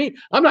kidding me?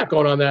 I'm not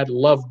going on that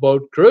Love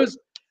Boat cruise.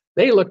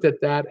 They looked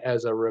at that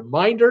as a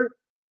reminder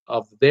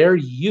of their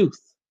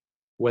youth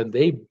when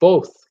they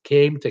both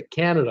came to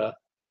Canada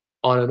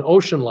on an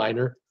ocean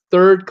liner,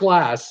 3rd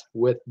class,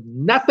 with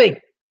nothing.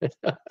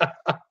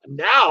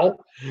 Now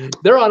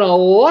they're on a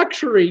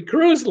luxury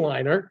cruise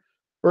liner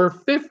for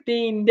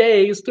 15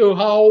 days to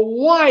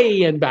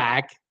Hawaii and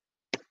back.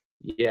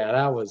 Yeah,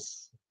 that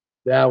was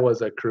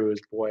a cruise,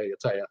 boy, I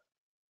tell you.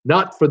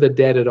 Not for the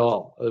dead at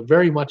all.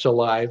 Very much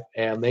alive,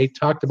 and they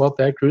talked about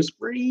that cruise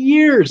for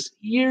years,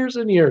 years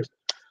and years.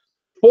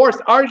 4th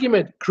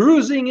argument,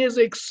 cruising is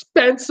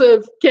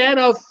expensive, can't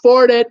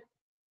afford it,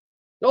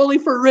 only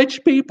for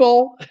rich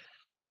people.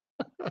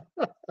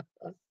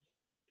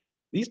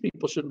 These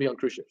people shouldn't be on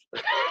cruise ships.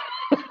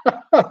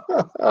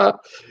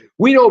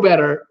 We know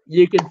better.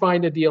 You can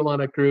find a deal on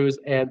a cruise,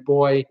 and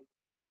boy,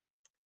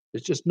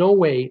 there's just no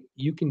way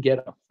you can get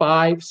a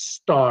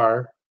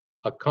 5-star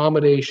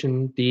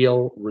accommodation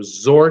deal,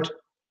 resort,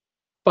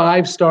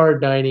 5-star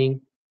dining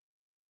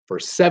for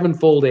 7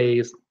 full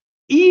days.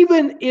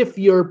 Even if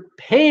you're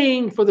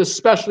paying for the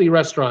specialty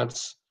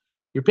restaurants,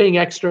 you're paying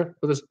extra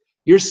for this,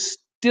 you're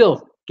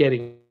still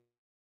getting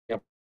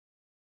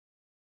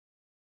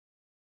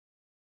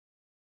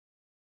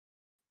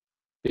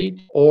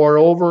or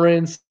over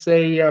in,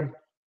 say,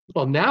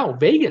 well, now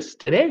Vegas,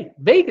 today,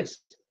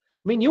 Vegas. I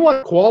mean, you want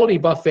a quality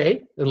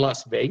buffet in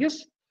Las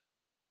Vegas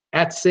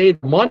at, say,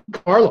 Monte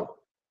Carlo.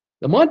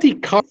 The Monte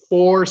Carlo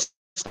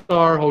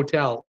 4-star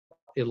hotel.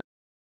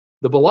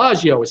 The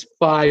Bellagio is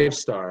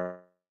 5-star.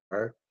 Is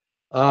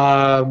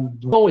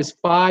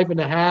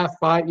 5.5,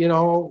 5,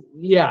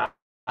 yeah.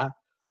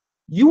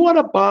 You want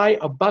to buy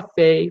a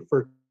buffet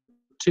for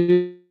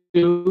 2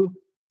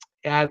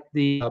 at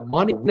the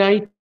Monday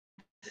night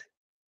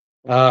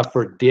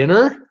for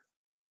dinner,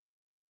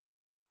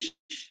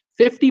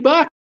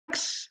 $50.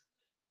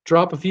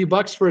 Drop a few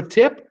bucks for a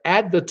tip,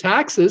 add the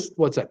taxes.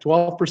 What's that,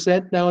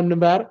 12% now in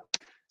Nevada?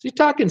 So you're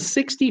talking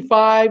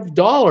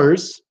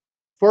 $65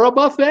 for a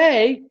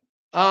buffet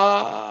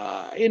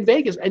in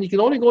Vegas, and you can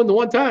only go in the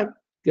one time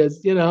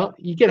because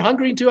you get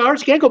hungry in 2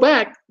 hours, you can't go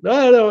back.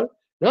 No.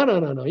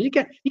 You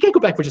can't go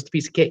back for just a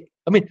piece of cake.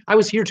 I mean, I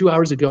was here 2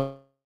 hours ago,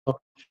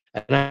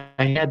 and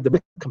I had the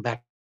come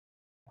back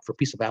for a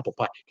piece of apple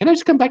pie. Can I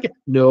just come back?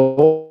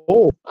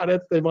 No, not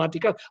at the Monte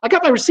Carlo. I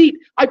got my receipt.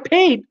 I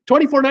paid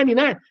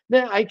 $24.99.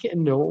 No, I can't.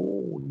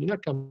 No, you're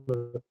not coming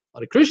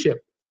on a cruise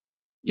ship.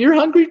 You're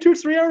hungry 2 or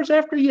 3 hours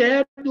after you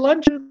had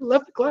lunch at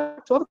 11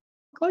 o'clock, 12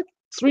 o'clock,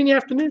 3 in the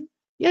afternoon.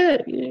 Yeah,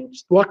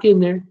 just walk in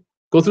there,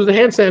 go through the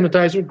hand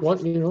sanitizer,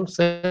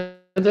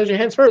 sanitize your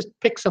hands first,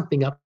 pick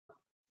something up,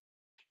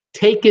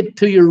 take it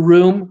to your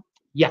room.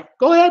 Yeah,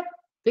 go ahead,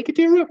 take it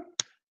to your room.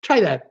 Try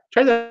that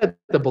at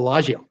the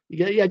Bellagio.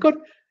 Yeah, go to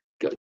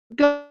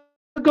the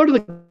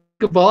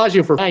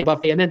Bellagio for a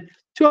buffet, and then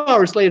 2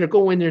 hours later,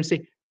 go in there and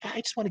say,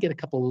 I just want to get a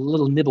couple of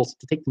little nibbles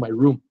to take to my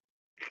room.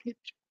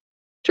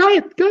 Try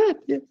it. Good.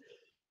 Yeah.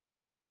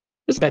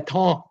 There's a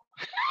baton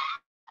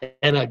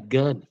and a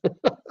gun.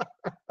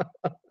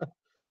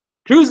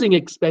 Cruising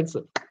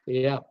expensive.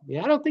 Yeah,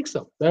 I don't think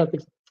so.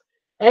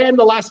 And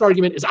the last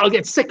argument is, I'll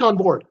get sick on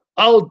board.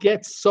 I'll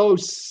get so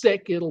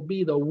sick, it'll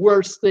be the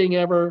worst thing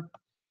ever.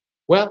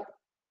 Well,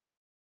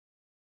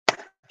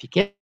 if you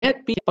can't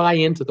buy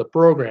into the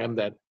program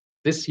that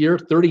this year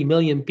 30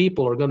 million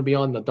people are going to be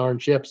on the darn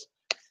ships,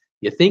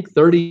 you think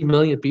 30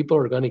 million people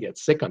are going to get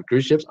sick on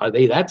cruise ships? Are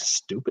they that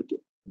stupid?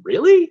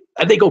 Really?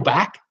 And they go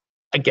back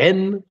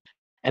again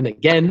and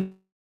again?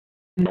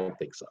 I don't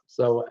think so.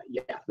 So,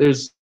 yeah,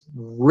 there's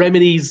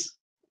remedies.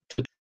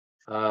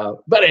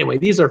 But anyway,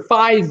 these are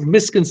 5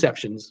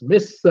 misconceptions,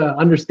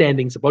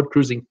 misunderstandings about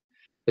cruising,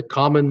 the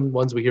common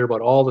ones we hear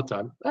about all the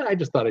time. I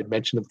just thought I'd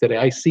mention them today.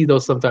 I see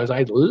those sometimes.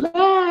 I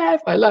laugh.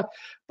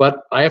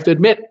 But I have to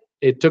admit,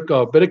 it took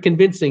a bit of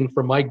convincing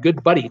from my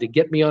good buddy to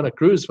get me on a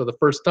cruise for the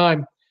first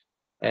time.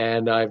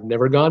 And I've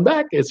never gone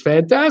back. It's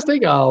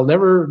fantastic. I'll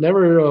never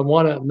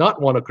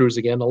want to cruise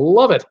again. I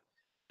love it.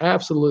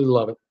 Absolutely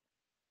love it.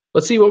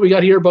 Let's see what we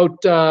got here about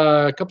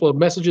a couple of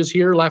messages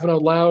here. Laughing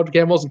out loud.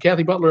 Cam Wilson,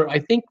 Kathy Butler. I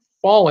think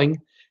falling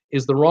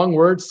is the wrong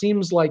word.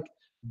 Seems like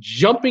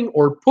jumping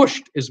or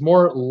pushed is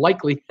more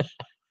likely.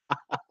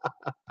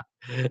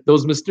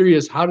 Those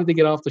mysterious, how did they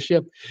get off the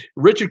ship?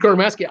 Richard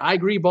Kormaski, I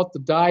agree about the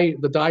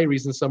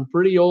diaries and some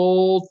pretty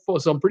old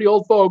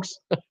folks.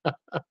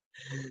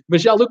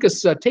 Michelle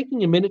Lucas,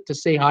 taking a minute to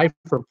say hi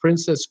from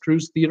Princess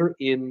Cruise Theater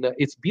in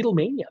it's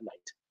Beatlemania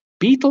night.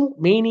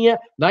 Beatlemania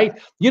night.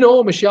 You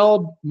know,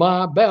 Michelle,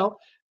 ma belle,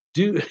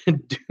 do.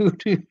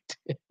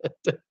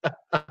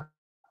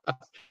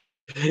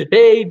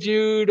 Hey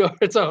Jude,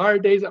 it's a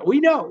hard day. We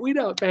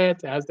know,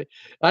 fantastic.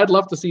 I'd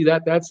love to see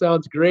that. That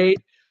sounds great.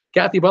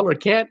 Kathy Butler,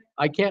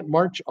 I can't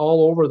march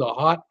all over the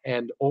hot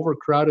and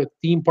overcrowded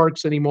theme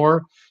parks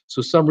anymore.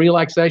 So some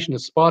relaxation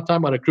and spa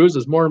time on a cruise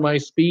is more my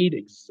speed.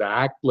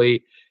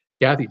 Exactly.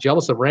 Kathy,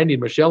 jealous of Randy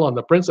and Michelle on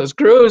the Princess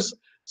Cruise.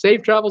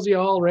 Safe travels,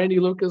 y'all. Randy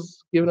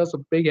Lucas giving us a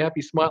big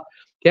happy smile.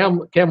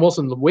 Cam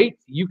Wilson, wait,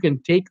 you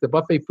can take the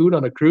buffet food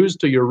on a cruise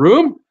to your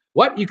room?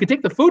 What? You can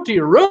take the food to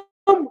your room?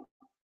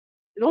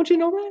 Don't you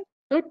know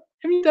that?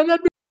 Have you done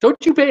that?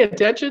 Don't you pay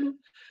attention?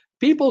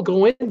 People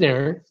go in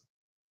there,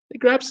 they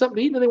grab something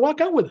to eat, and they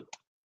walk out with it.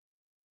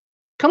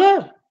 Come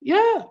on.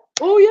 Yeah.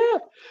 Oh,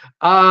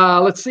 yeah.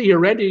 Let's see here.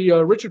 Randy,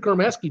 Richard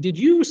Kormaski, did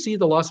you see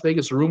the Las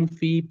Vegas room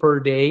fee per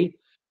day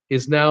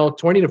is now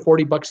 20 to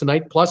 40 bucks a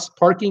night plus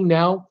parking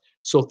now?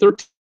 So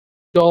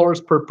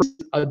 $13 per person,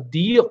 a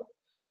deal.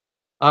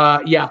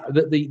 Yeah,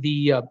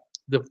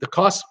 the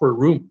cost per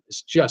room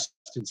is just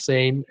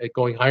insane,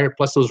 going higher.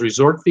 Plus those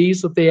resort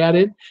fees that they add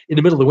in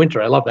the middle of the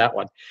winter. I love that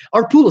one.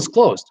 Our pool is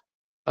closed.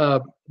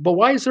 But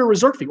why is there a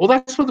resort fee? Well,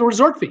 that's for the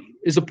resort fee.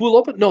 Is the pool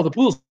open? No, the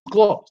pool's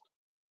closed.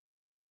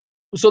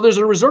 So there's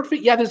a resort fee?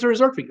 Yeah, there's a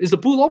resort fee. Is the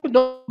pool open?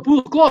 No, the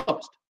pool's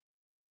closed.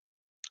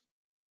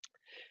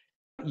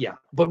 Yeah,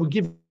 but we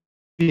give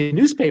you a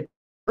newspaper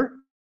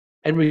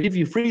and we give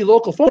you free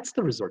local phone. That's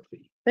the resort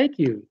fee. Thank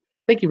you.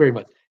 Thank you very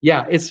much.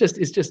 Yeah, it's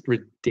just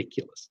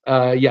ridiculous.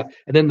 Yeah,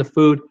 and then the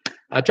food.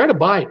 Try to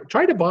buy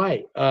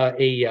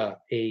a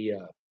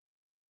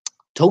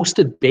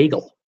toasted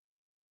bagel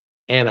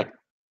and a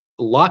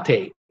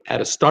latte at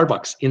a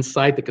Starbucks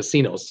inside the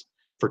casinos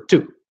for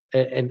 $2,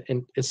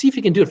 and see if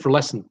you can do it for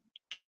less than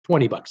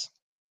 20 bucks.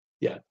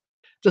 Yeah,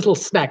 just a little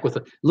snack with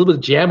a little bit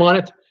of jam on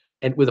it,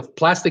 and with a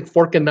plastic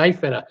fork and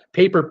knife and a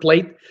paper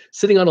plate,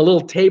 sitting on a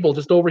little table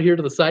just over here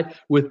to the side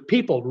with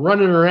people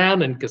running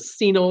around and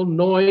casino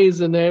noise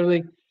and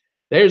everything.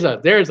 There's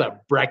a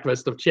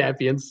breakfast of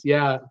champions.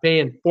 Yeah,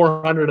 paying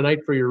 $400 a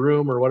night for your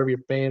room or whatever you're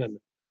paying, and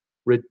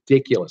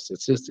ridiculous.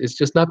 It's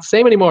just not the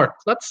same anymore.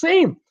 It's not the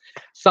same.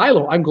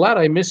 Silo, I'm glad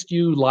I missed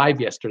you live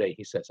yesterday,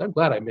 he says. I'm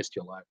glad I missed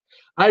you live.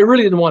 I didn't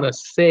really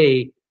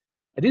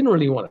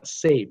want to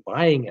say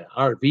buying an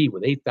RV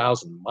with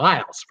 8,000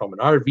 miles from an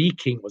RV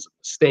king was a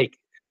mistake.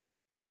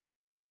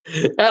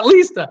 At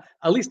least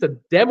a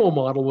demo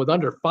model with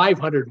under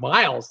 500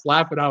 miles,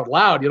 laughing out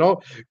loud, you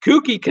know.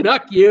 Kooky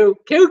Canuck, you.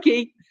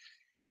 Kooky.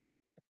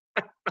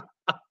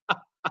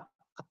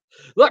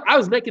 Look, I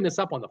was making this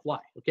up on the fly.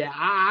 Okay,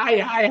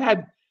 I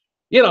had,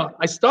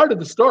 I started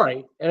the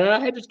story and I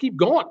had to just keep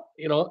going.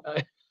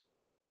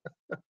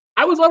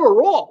 I was on a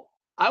roll.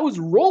 I was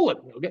rolling.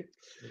 Okay,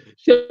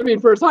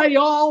 shipping first. Hi,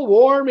 y'all.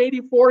 Warm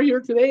 84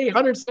 here today.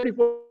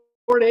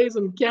 174 days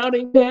and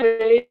counting.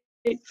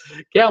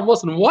 Cam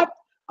Wilson, what?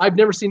 I've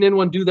never seen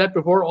anyone do that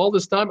before. All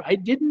this time, I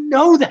didn't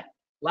know that.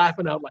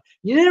 Laughing out loud.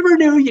 You never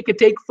knew you could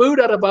take food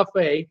out of a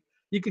buffet.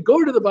 You could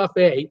go to the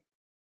buffet,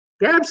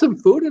 grab some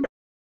food, and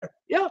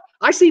yeah,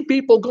 I see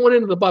people going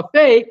into the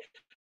buffet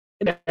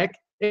and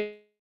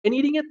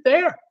eating it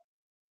there.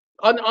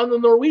 On the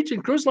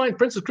Norwegian cruise line,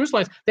 Princess Cruise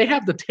Lines, they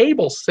have the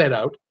tables set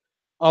out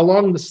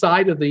along the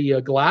side of the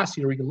glass.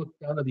 You can look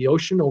down at the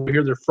ocean. Over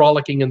here, they're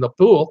frolicking in the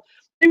pool.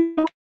 They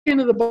go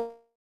into the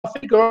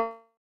buffet, go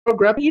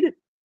grab and eat it.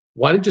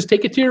 Why don't you just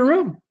take it to your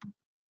room?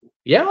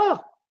 Yeah.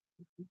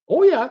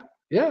 Oh, yeah,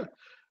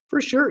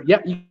 for sure. Yeah,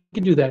 you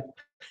can do that.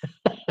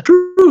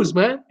 Cruise,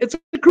 man. It's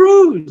a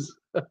cruise.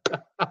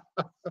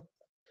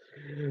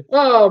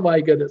 Oh my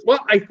goodness. Well,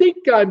 I think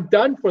I'm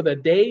done for the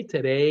day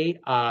today.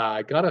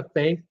 I gotta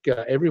thank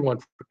everyone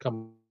for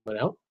coming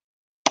out.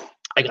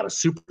 I got a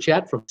super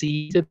chat from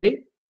C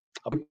today.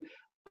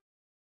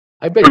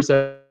 I bet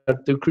you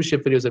do cruise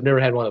ship videos. I've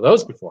never had one of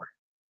those before.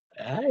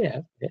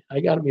 Yeah, I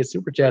got me a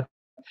super chat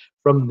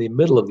from the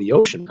middle of the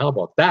ocean. How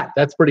about that?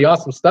 That's pretty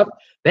awesome stuff.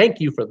 Thank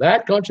you for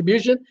that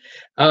contribution.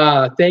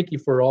 Thank you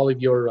for all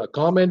of your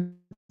comments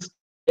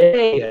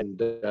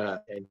and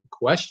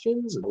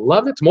questions.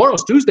 Love it.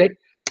 Tomorrow's Tuesday,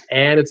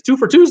 and it's 2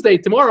 for Tuesday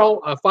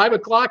tomorrow, 5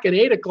 o'clock and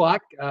 8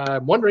 o'clock.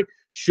 I'm wondering,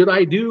 should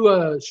I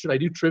do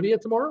trivia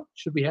tomorrow?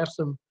 Should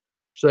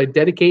I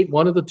dedicate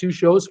one of the two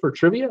shows for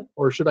trivia,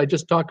 or should I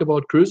just talk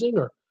about cruising,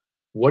 or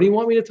what do you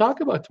want me to talk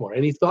about tomorrow?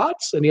 Any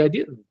thoughts? Any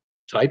ideas?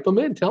 Type them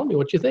in. Tell me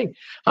what you think.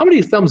 How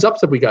many thumbs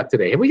ups have we got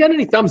today? Have we got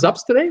any thumbs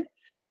ups today?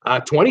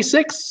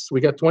 26.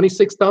 We got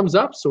 26 thumbs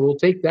up, so we'll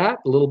take that.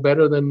 A little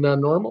better than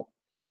normal.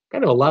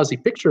 Kind of a lousy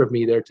picture of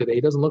me there today.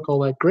 Doesn't look all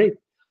that great.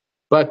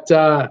 But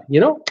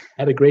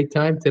had a great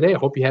time today. I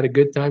hope you had a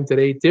good time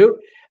today too.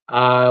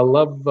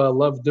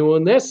 Love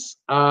doing this.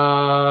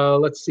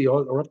 Let's see.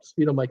 We're up to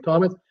speed on my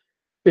comments.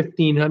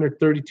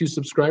 1,532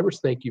 subscribers.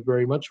 Thank you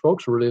very much,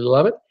 folks. Really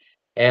love it.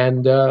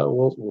 And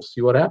we'll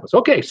see what happens.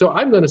 Okay, so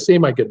I'm going to say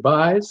my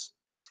goodbyes,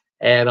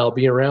 and I'll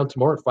be around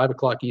tomorrow at 5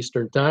 o'clock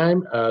Eastern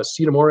time.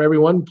 See you tomorrow,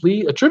 everyone.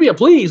 Please, trivia,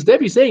 please.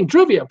 Debbie's saying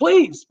trivia,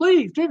 please,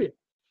 trivia.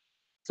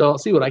 So I'll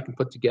see what I can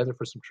put together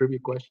for some trivia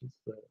questions.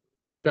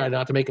 Try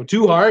not to make them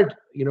too hard,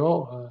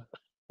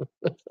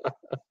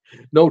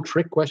 no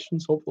trick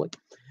questions, hopefully.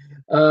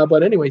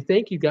 But anyway,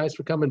 thank you guys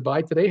for coming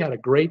by today. Had a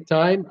great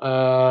time.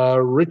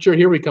 Richard,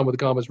 here we come with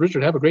the comments.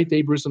 Richard, have a great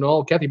day, Bruce and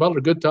all. Kathy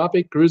Butler, good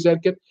topic. Cruise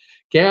etiquette.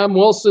 Cam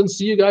Wilson,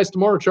 see you guys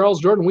tomorrow.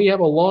 Charles Jordan, we have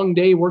a long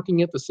day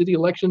working at the city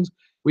elections.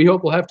 We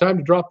hope we'll have time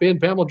to drop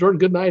in. Pamela Jordan,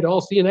 good night. I'll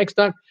see you next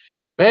time.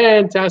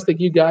 Fantastic,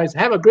 you guys.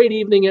 Have a great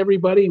evening,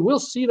 everybody. We'll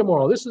see you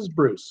tomorrow. This is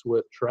Bruce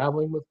with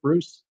Traveling with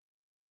Bruce,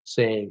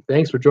 saying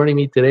thanks for joining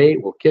me today.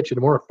 We'll catch you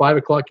tomorrow at 5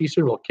 o'clock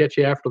Eastern. We'll catch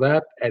you after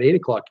that at 8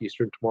 o'clock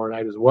Eastern tomorrow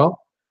night as well.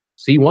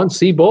 See one,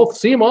 see both,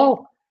 see them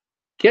all.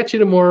 Catch you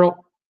tomorrow.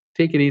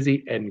 Take it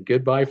easy, and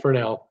goodbye for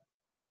now.